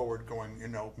dark and forward, going, you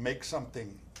know, make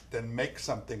something, then make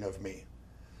something of me,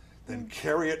 then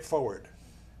carry it forward,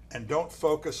 and don't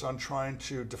focus on trying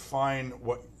to define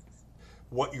what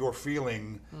you're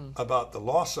feeling about the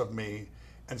loss of me,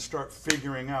 and start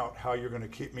figuring out how you're going to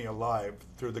keep me alive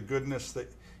through the goodness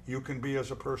that you can be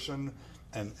as a person.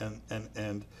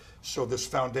 And so this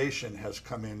foundation has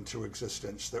come into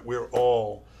existence that we're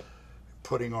all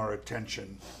putting our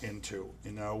attention into,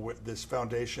 you know, with this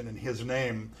foundation in his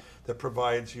name that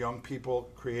provides young people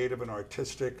creative and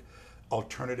artistic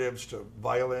alternatives to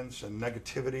violence and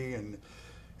negativity, and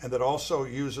that also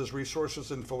uses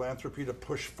resources and philanthropy to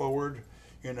push forward,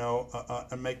 you know,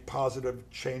 and make positive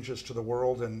changes to the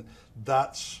world. And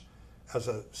that's, as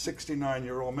a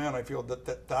 69-year-old man, I feel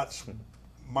that's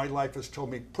my life has told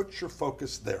me, put your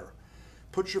focus there.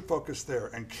 Put your focus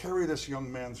there and carry this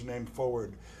young man's name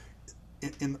forward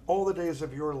in all the days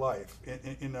of your life,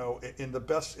 you know, in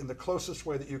the closest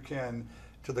way that you can,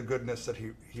 to the goodness that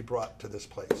he brought to this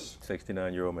place.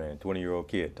 69-year-old man, 20-year-old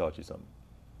kid taught you something.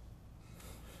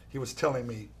 He was telling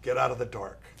me, get out of the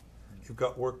dark. You've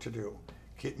got work to do.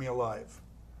 Keep me alive.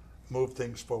 Move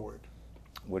things forward.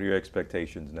 What are your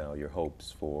expectations now, your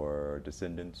hopes for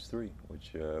Descendants 3,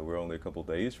 which we're only a couple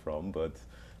days from, but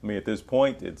I mean, at this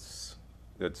point, it's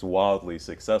wildly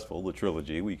successful, the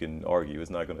trilogy. We can argue it's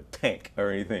not going to tank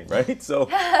or anything, right? So,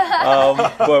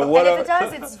 but what And if it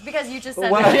does, it's because you just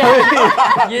said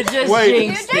that. You just Wait.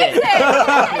 jinxed it.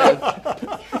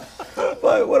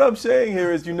 But what I'm saying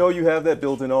here is, you have that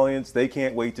built-in audience. They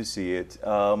can't wait to see it.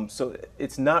 So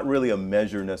it's not really a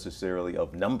measure necessarily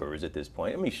of numbers at this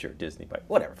point. I mean, sure, Disney, but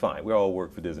whatever, fine. We all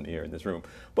work for Disney here in this room.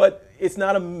 But it's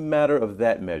not a matter of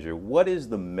that measure. What is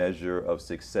the measure of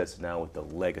success now with the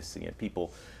legacy? And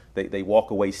people, they walk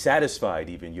away satisfied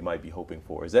even, you might be hoping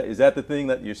for. Is that the thing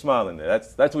that you're smiling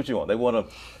at? That's what you want. They want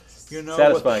to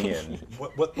satisfying end.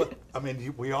 What I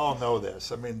mean, we all know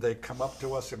this. I mean, they come up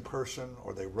to us in person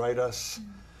or they write us,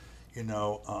 and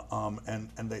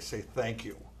they say thank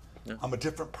you. Yeah. I'm a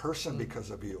different person because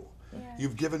of you. Yeah.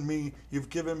 You've given me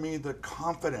the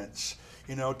confidence,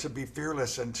 to be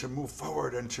fearless and to move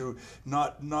forward and to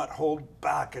not hold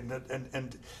back, and that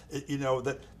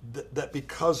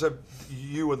because of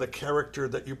you and the character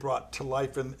that you brought to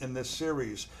life in this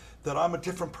series, that I'm a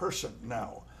different person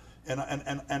now. And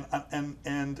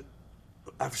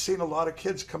I've seen a lot of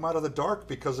kids come out of the dark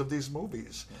because of these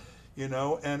movies,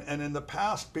 and in the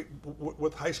past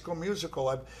with High School Musical,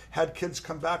 I've had kids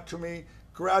come back to me,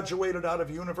 graduated out of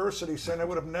university, saying I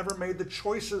would have never made the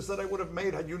choices that I would have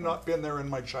made had you not been there in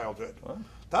my childhood. What?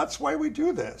 That's why we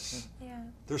do this. Yeah.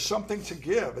 There's something to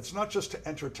give. It's not just to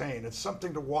entertain. It's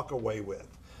something to walk away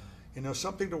with,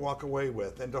 something to walk away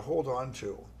with and to hold on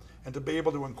to and to be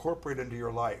able to incorporate into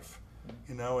your life.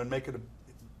 And make it a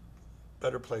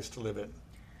better place to live in.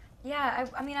 Yeah,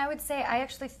 I mean, I would say I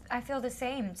feel the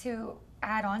same. To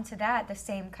add on to that, the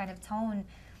same kind of tone.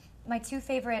 My two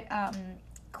favorite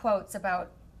quotes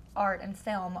about art and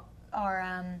film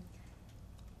are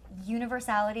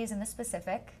universalities in the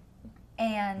specific,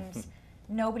 and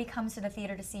nobody comes to the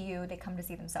theater to see you, they come to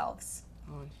see themselves.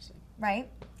 Oh, interesting. Right?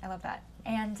 I love that.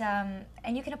 And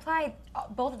you can apply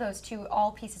both of those to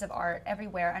all pieces of art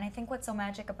everywhere. And I think what's so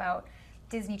magic about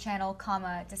Disney Channel,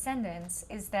 Descendants,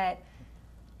 is that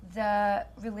the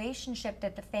relationship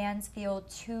that the fans feel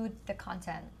to the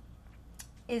content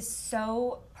is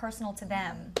so personal to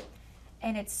them,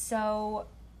 and it's so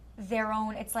their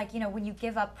own. It's like, when you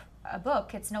give up a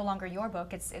book, it's no longer your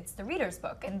book, it's the reader's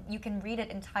book, and you can read it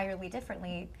entirely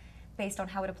differently based on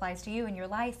how it applies to you in your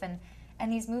life.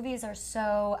 And these movies are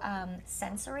so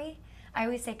sensory. I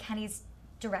always say Kenny's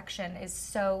direction is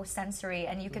so sensory,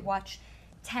 and you could watch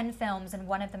 10 films and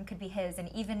one of them could be his, and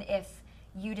even if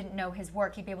you didn't know his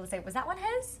work, you'd be able to say, was that one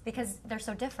his? Because they're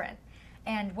so different.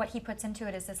 And what he puts into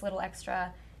it is this little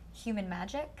extra human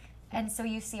magic. And so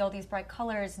you see all these bright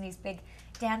colors and these big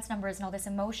dance numbers and all this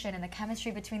emotion and the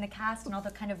chemistry between the cast and all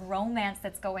the kind of romance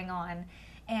that's going on.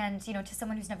 And to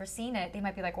someone who's never seen it, they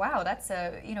might be like, wow, that's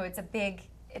it's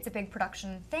a big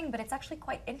production thing, but it's actually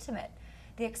quite intimate,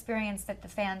 the experience that the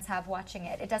fans have watching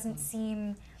it. It doesn't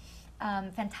seem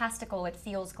fantastical. It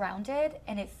feels grounded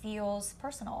and it feels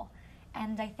personal.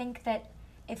 And I think that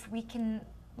if we can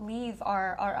leave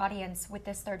our audience with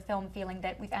this third film feeling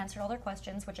that we've answered all their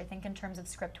questions, which I think in terms of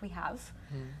script we have,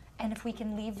 and if we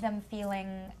can leave them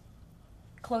feeling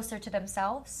closer to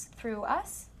themselves through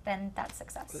us, then that's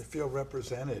success. They feel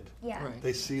represented. Yeah. Right.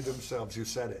 They see themselves, you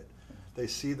said it. They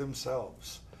see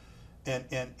themselves.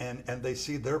 And they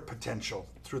see their potential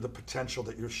through the potential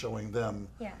that you're showing them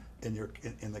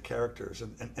in the characters.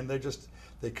 And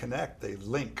they connect, they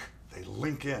link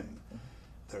in.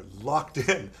 They're locked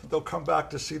in. They'll come back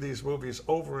to see these movies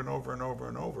over and over and over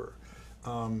and over.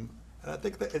 And I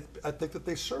think that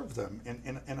they serve them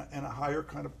in a higher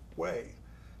kind of way.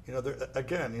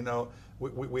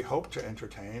 We hope to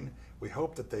entertain. We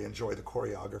hope that they enjoy the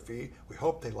choreography. We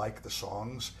hope they like the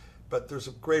songs. But there's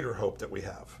a greater hope that we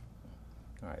have.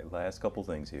 All right, last couple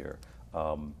things here.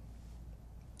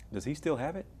 Does he still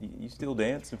have it? You still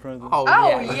dance in front of them? Oh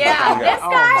yeah. This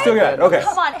guy? Still got it, okay.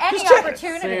 Come on, any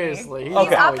opportunity. Seriously. He's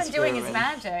up and doing his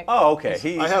magic. Oh,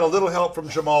 okay. I had a little help from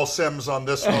Jamal Sims on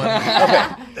this one.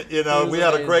 We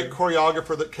had a great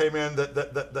choreographer that came in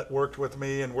that worked with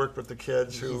me and worked with the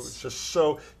kids who was just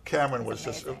Cameron was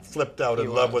just flipped out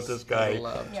in love with this guy.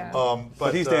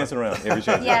 But he's dancing around every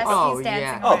chance. Yes, he's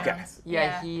dancing around. Okay.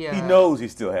 Yeah, he knows he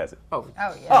still has it. Oh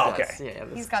yeah. Oh, okay. Yeah,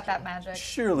 he's got that magic.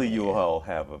 Surely you all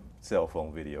have a cell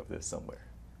phone video of this somewhere.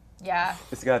 Yeah.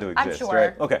 It's got to exist, I'm sure.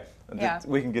 right? Okay. Yeah.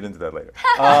 We can get into that later.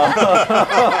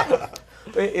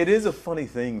 It is a funny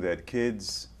thing that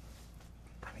kids,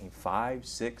 I mean, 5,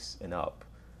 6, and up.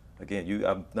 Again,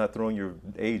 I'm not throwing your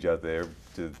age out there,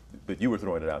 but you were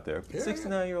throwing it out there.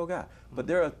 69-year-old guy. But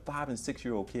there are 5 and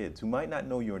 6-year-old kids who might not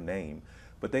know your name,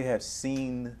 but they have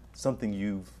seen something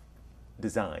you've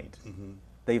designed.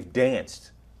 They've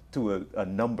danced to a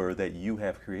number that you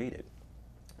have created.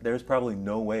 There's probably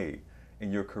no way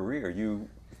in your career you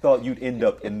thought you'd end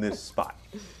up in this spot.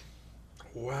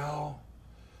 Well,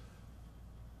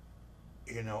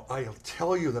 you know, I'll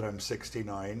tell you that I'm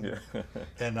 69,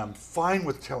 and I'm fine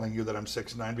with telling you that I'm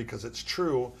 69 because it's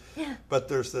true. Yeah. But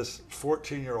there's this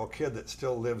 14-year-old kid that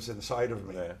still lives inside of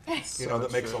me. Yeah. You know,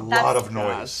 that makes a lot of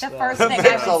noise. The first thing I would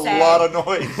say. Makes a lot of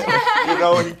noise.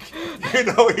 you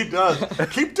know, he does.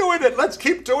 Keep doing it. Let's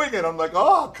keep doing it. I'm like,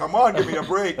 oh, come on, give me a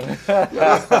break. No,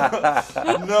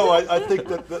 I think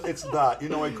that it's that. You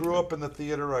know, I grew up in the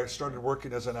theater. I started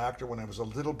working as an actor when I was a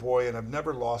little boy, and I've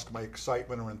never lost my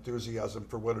excitement or enthusiasm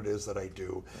for what it is that I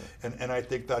do, and I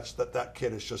think that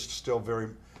kid is just still very,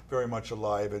 very much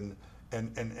alive, and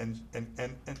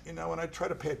you know, and I try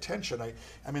to pay attention. I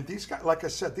mean, these guys, like I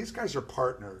said, these guys are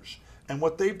partners, and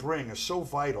what they bring is so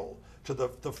vital to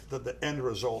the end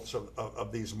results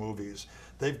of these movies.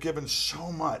 They've given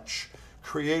so much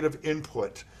creative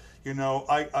input. You know,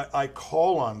 I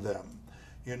call on them,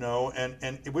 you know,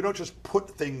 and we don't just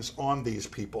put things on these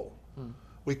people.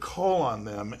 We call on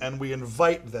them and we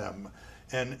invite them.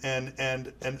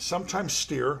 And sometimes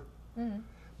steer,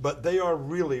 but they are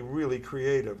really, really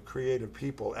creative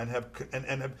people, and have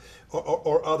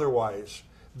or otherwise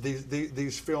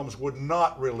these films would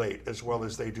not relate as well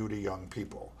as they do to young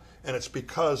people, and it's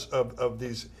because of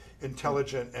these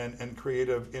intelligent and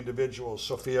creative individuals.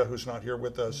 Sophia, who's not here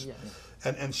with us,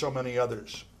 and so many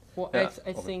others. Well,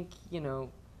 I think, you know,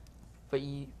 but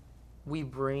we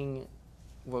bring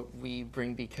what we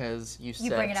bring because you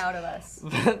bring it out of us.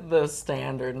 The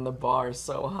standard and the bar is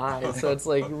so high. So it's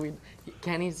like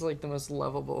Kenny's like the most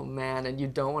lovable man, and you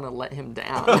don't want to let him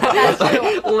down. That's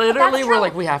true. Literally, That's true. we're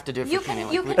like, we have to do it for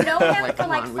Kenny. You can know him for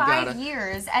like 5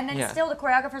 years, and then still the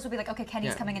choreographers will be like, okay,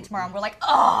 Kenny's coming in tomorrow, and we're like,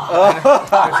 oh my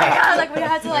god, like we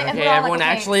had to like. Okay, everyone like,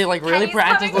 actually like really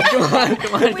practice. Come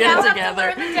on, get it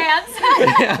together. To learn the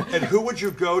dance. And who would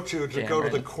you go to go to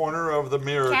the corner of the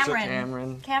mirror?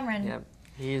 Cameron. Yep.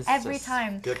 Every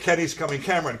time. Yeah, Kenny's coming.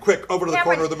 Cameron, quick, over to the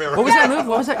corner of the mirror. What was that move?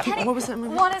 What was that? What was that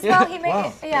move? One as well. He made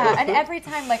it. Yeah, and every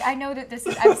time, like I know that this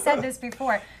is, I've said this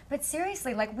before, but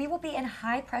seriously, like we will be in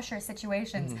high pressure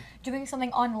situations doing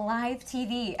something on live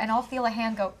TV, and I'll feel a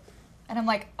hand go, and I'm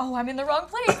like, oh, I'm in the wrong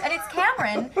place, and it's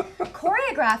Cameron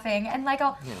choreographing, and like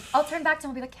I'll turn back to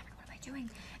him and be like, Cameron, what am I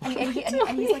doing?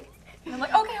 And he's like, and I'm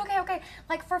like, okay.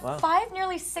 Like for 5,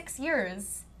 nearly 6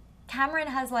 years. Cameron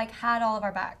has like had all of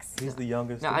our backs. He's the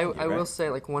youngest. Now I will say,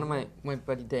 like, one of my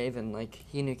buddy Dave, and like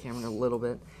he knew Cameron a little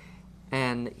bit,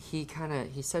 and he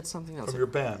said something else. From your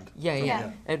band.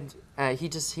 Yeah. And he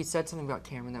said something about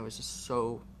Cameron that was just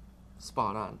so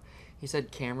spot on. He said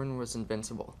Cameron was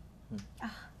invincible.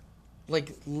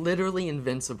 Like literally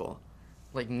invincible.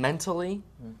 Like mentally,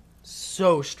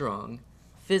 so strong.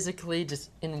 Physically, just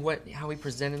in how he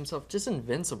presented himself, just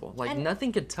invincible. Like and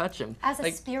nothing could touch him. As a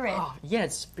like, spirit. Oh, yeah,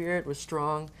 his spirit was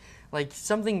strong. Like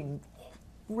something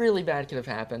really bad could have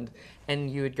happened,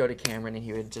 and you would go to Cameron, and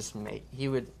he would just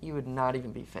you would not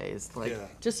even be phased. Like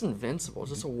just invincible,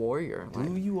 just a warrior.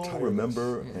 Do you all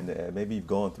remember? And maybe you've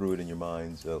gone through it in your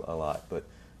minds a lot, but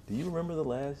do you remember the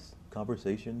last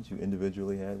conversations you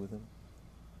individually had with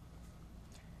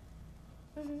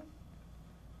him?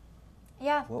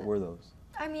 Yeah. What were those?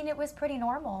 I mean, it was pretty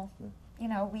normal. You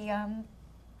know, we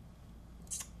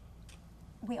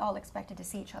all expected to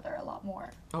see each other a lot more.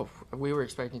 Oh, we were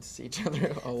expecting to see each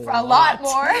other a lot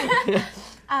more.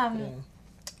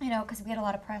 You know, because we had a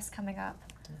lot of press coming up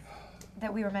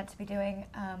that we were meant to be doing,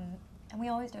 and we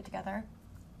always do it together.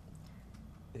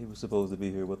 He was supposed to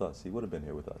be here with us. He would have been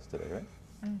here with us today, right?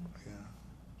 Yeah.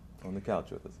 On the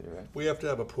couch with us here, right? We have to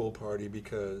have a pool party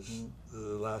because the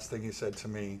last thing he said to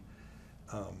me,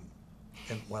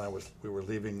 and when we were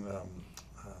leaving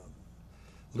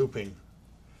looping,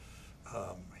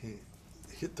 he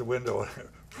hit the window,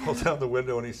 rolled down the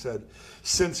window, and he said,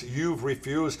 "Since you've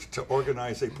refused to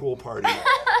organize a pool party,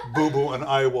 Booboo and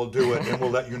I will do it, and we'll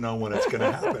let you know when it's going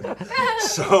to happen."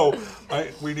 So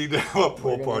we need to have a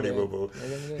pool party, Booboo.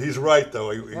 He's right,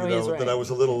 though. You know that I was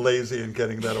a little lazy in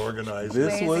getting that organized.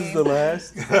 This was the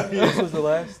last. This was the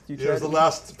last. It was the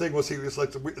last thing. He was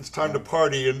like, "It's time to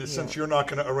party, and since you're not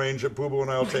going to arrange it, Booboo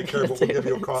and I will take care of it. We'll give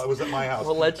you a call." It was at my house.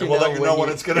 We'll let you know when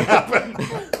it's going to happen.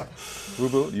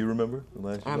 Booboo, do you remember the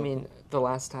last? I mean, the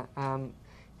last time.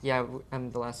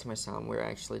 The last time I saw him, we were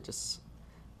actually just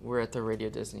we're at the Radio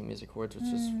Disney Music Awards, which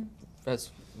is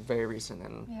that's very recent,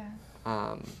 and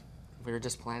we were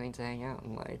just planning to hang out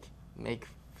and like make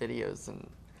videos, and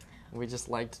we just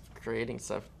liked creating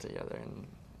stuff together. And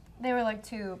they were like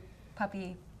two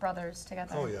puppy brothers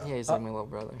together. Oh yeah. yeah, he's like my little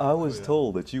brother. I was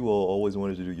told that you all always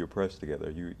wanted to do your press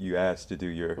together. You asked to do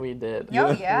your. We did.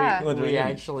 Oh yeah. We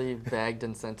actually begged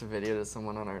and sent a video to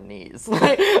someone on our knees. We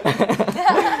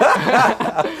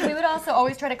would also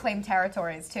always try to claim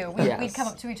territories too. We'd come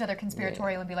up to each other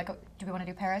conspiratorial and be like, oh, "Do we want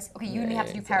to do Paris? Okay, you have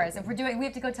to do Paris. If we're doing, we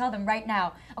have to go tell them right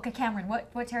now. Okay, Cameron,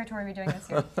 what territory are we doing this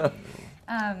year?"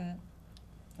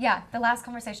 Yeah, the last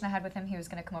conversation I had with him, he was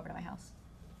going to come over to my house,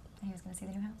 and he was going to see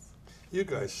the new house. You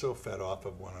guys so fed off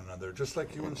of one another, just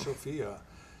like you and Sophia.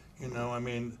 You know, I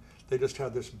mean, they just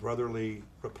had this brotherly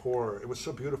rapport. It was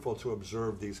so beautiful to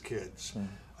observe these kids.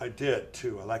 I did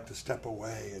too. I like to step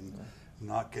away and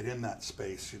not get in that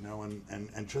space, you know,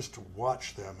 and just to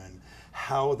watch them and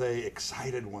how they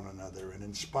excited one another and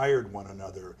inspired one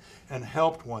another and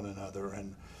helped one another.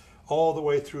 And all the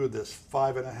way through this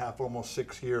 5.5, almost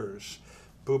 6 years,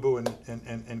 Booboo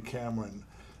and Cameron,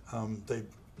 they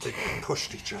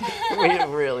pushed each other. We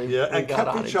really and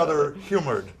kept each other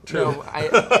humored too. No,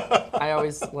 I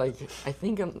always like, I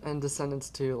think in Descendants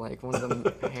too, like one of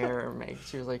them hair makes,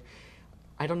 she was like,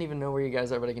 I don't even know where you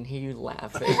guys are, but I can hear you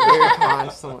laughing. We're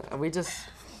constantly,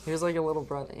 he was like a little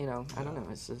brother, you know, I don't know,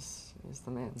 it's just, he's the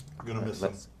man. I'm gonna miss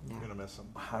him. I'm gonna miss him.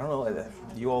 I don't know.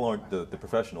 You all aren't the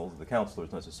professionals, the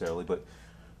counselors necessarily, but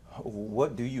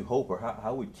what do you hope, or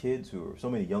how would kids so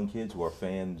many young kids who are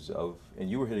fans of, and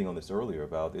you were hitting on this earlier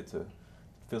about it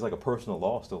feels like a personal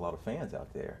loss to a lot of fans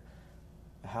out there.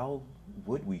 How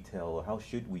would we tell, or how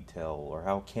should we tell, or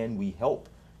how can we help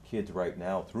kids right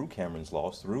now through Cameron's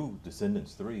loss, through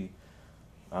Descendants 3?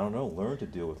 I don't know, learn to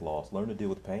deal with loss, learn to deal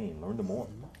with pain, learn to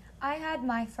mourn. I had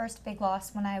my first big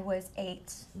loss when I was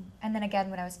 8, and then again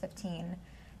when I was 15.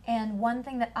 And one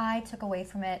thing that I took away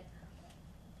from it,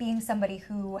 being somebody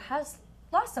who has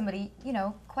lost somebody, you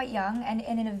know, quite young, and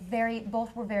in a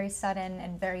both were very sudden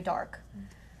and very dark,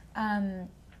 and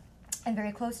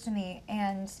very close to me.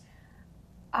 And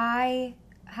I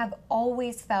have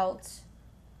always felt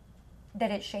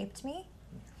that it shaped me,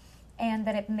 and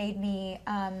that it made me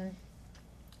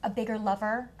a bigger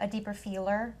lover, a deeper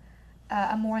feeler,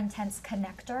 a more intense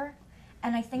connector.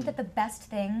 And I think that the best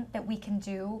thing that we can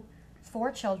do for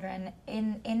children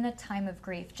in the time of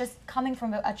grief, just coming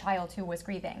from a child who was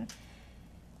grieving,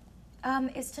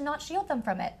 is to not shield them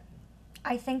from it.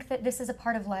 I think that this is a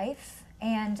part of life,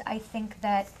 and I think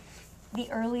that the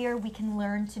earlier we can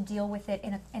learn to deal with it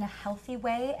in a healthy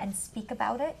way and speak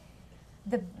about it,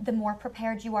 the more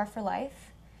prepared you are for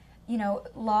life. You know,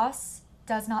 loss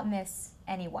does not miss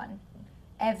anyone.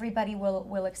 Everybody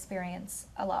will experience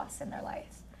a loss in their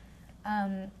life.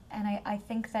 And I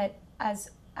think that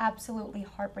as absolutely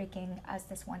heartbreaking as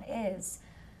this one is,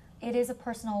 it is a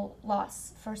personal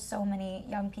loss for so many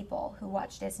young people who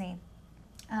watch Disney.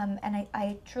 And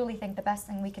I truly think the best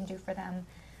thing we can do for them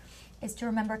is to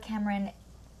remember Cameron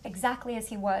exactly as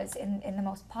he was in the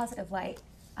most positive light,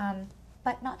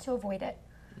 but not to avoid it.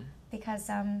 Because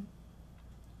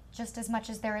just as much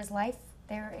as there is life,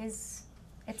 there is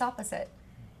its opposite.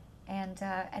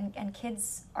 And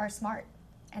kids are smart,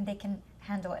 and they can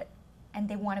handle it. And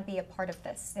they want to be a part of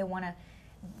this.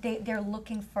 They're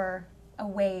looking for a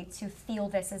way to feel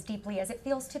this as deeply as it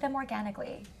feels to them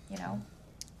organically, you know?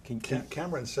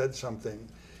 Cameron said something.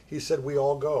 He said, we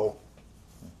all go.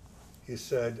 He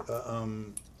said,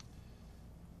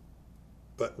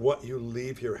 but what you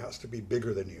leave here has to be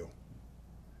bigger than you.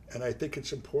 And I think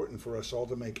it's important for us all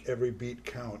to make every beat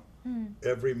count,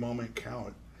 every moment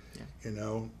count, you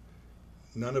know?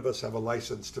 None of us have a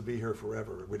license to be here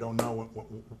forever. We don't know what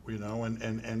you know,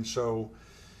 and so,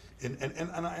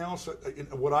 and I also,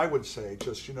 what I would say,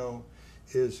 just, you know,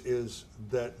 is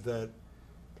that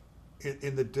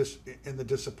in the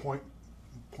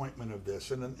disappointment of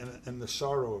this, and in the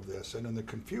sorrow of this, and in the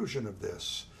confusion of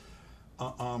this,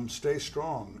 stay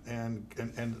strong,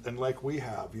 and like we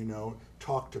have, you know,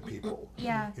 talk to people,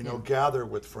 you know, gather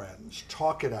with friends,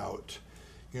 talk it out,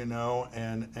 you know,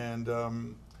 and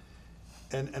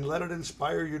let it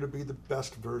inspire you to be the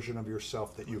best version of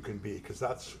yourself that you can be, because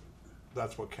that's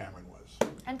what Cameron was.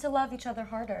 And to love each other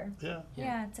harder.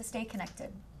 Yeah, to stay connected.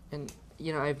 And,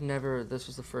 you know, this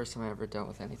was the first time I ever dealt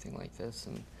with anything like this,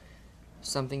 and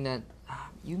something that,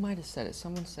 you might have said it,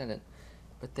 someone said it,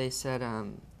 but they said,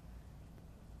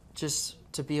 just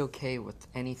to be okay with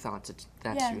any thoughts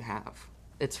that you have.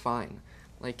 It's fine.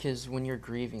 Like, because when you're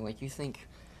grieving, like, you think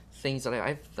things that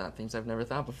I've thought things I've never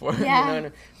thought before. Yeah. You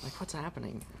know, like, what's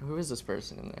happening? Who is this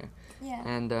person in there? Yeah.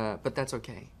 And but that's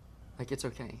okay. like it's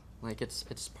okay. Like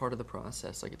it's part of the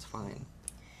process. Like it's fine.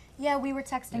 Yeah, we were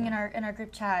texting in our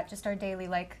group chat, just our daily,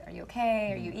 like, are you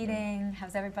okay? Are you eating?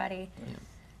 How's everybody?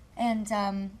 Yeah.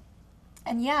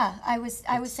 And yeah, I was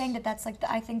saying that that's like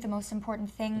I think the most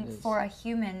important thing for a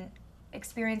human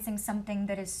experiencing something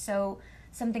that is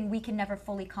something we can never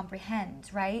fully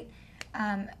comprehend, right?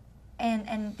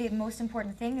 And the most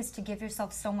important thing is to give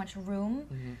yourself so much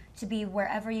room to be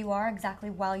wherever you are exactly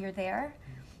while you're there,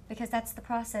 because that's the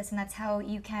process, and that's how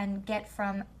you can get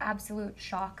from absolute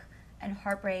shock and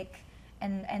heartbreak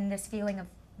and this feeling of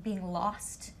being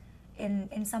lost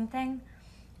in something,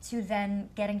 to then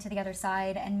getting to the other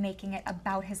side and making it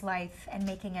about his life and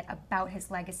making it about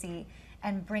his legacy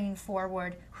and bringing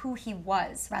forward who he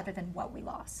was rather than what we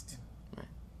lost.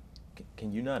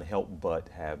 Can you not help but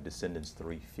have Descendants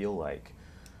 3 feel like,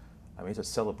 I mean, it's a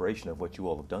celebration of what you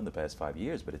all have done the past 5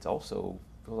 years, but it's also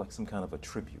feels like some kind of a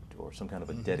tribute or some kind of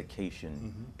a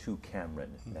dedication to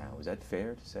Cameron now. Is that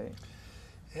fair to say?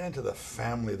 And to the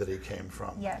family that he came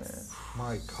from. Yes.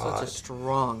 My God. Such a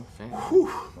strong family.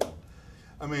 Whew.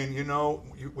 I mean, you know,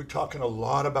 we're talking a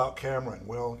lot about Cameron.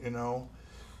 Well, you know,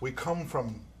 we come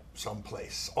from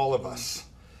someplace, all of us.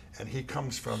 And he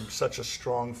comes from such a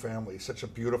strong family, such a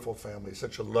beautiful family,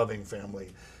 such a loving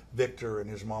family. Victor and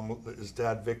his mom, his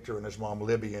dad Victor and his mom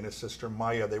Libby and his sister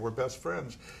Maya, they were best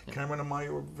friends. Cameron and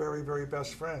Maya were very, very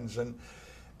best friends. And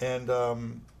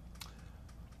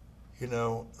you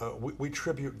know, we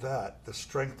tribute that, the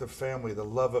strength of family, the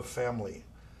love of family,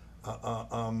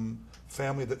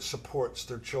 family that supports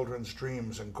their children's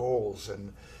dreams and goals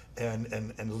and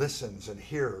listens and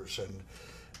hears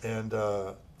and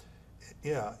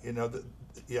yeah, you know,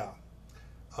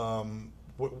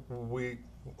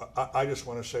 I just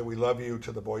want to say we love you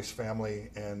to the Boyce family,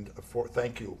 and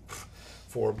thank you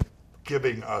for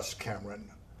giving us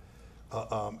Cameron,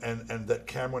 and that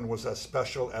Cameron was as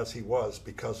special as he was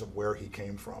because of where he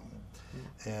came from,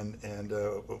 and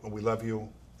we love you,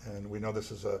 and we know this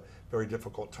is a very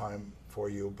difficult time for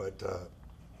you, but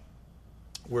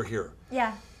we're here.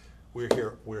 Yeah.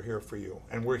 We're here for you,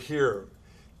 and we're here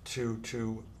to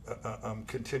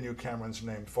continue Cameron's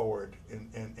name forward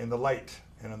in the light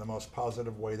and in the most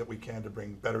positive way that we can to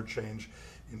bring better change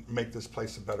and make this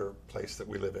place a better place that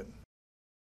we live in.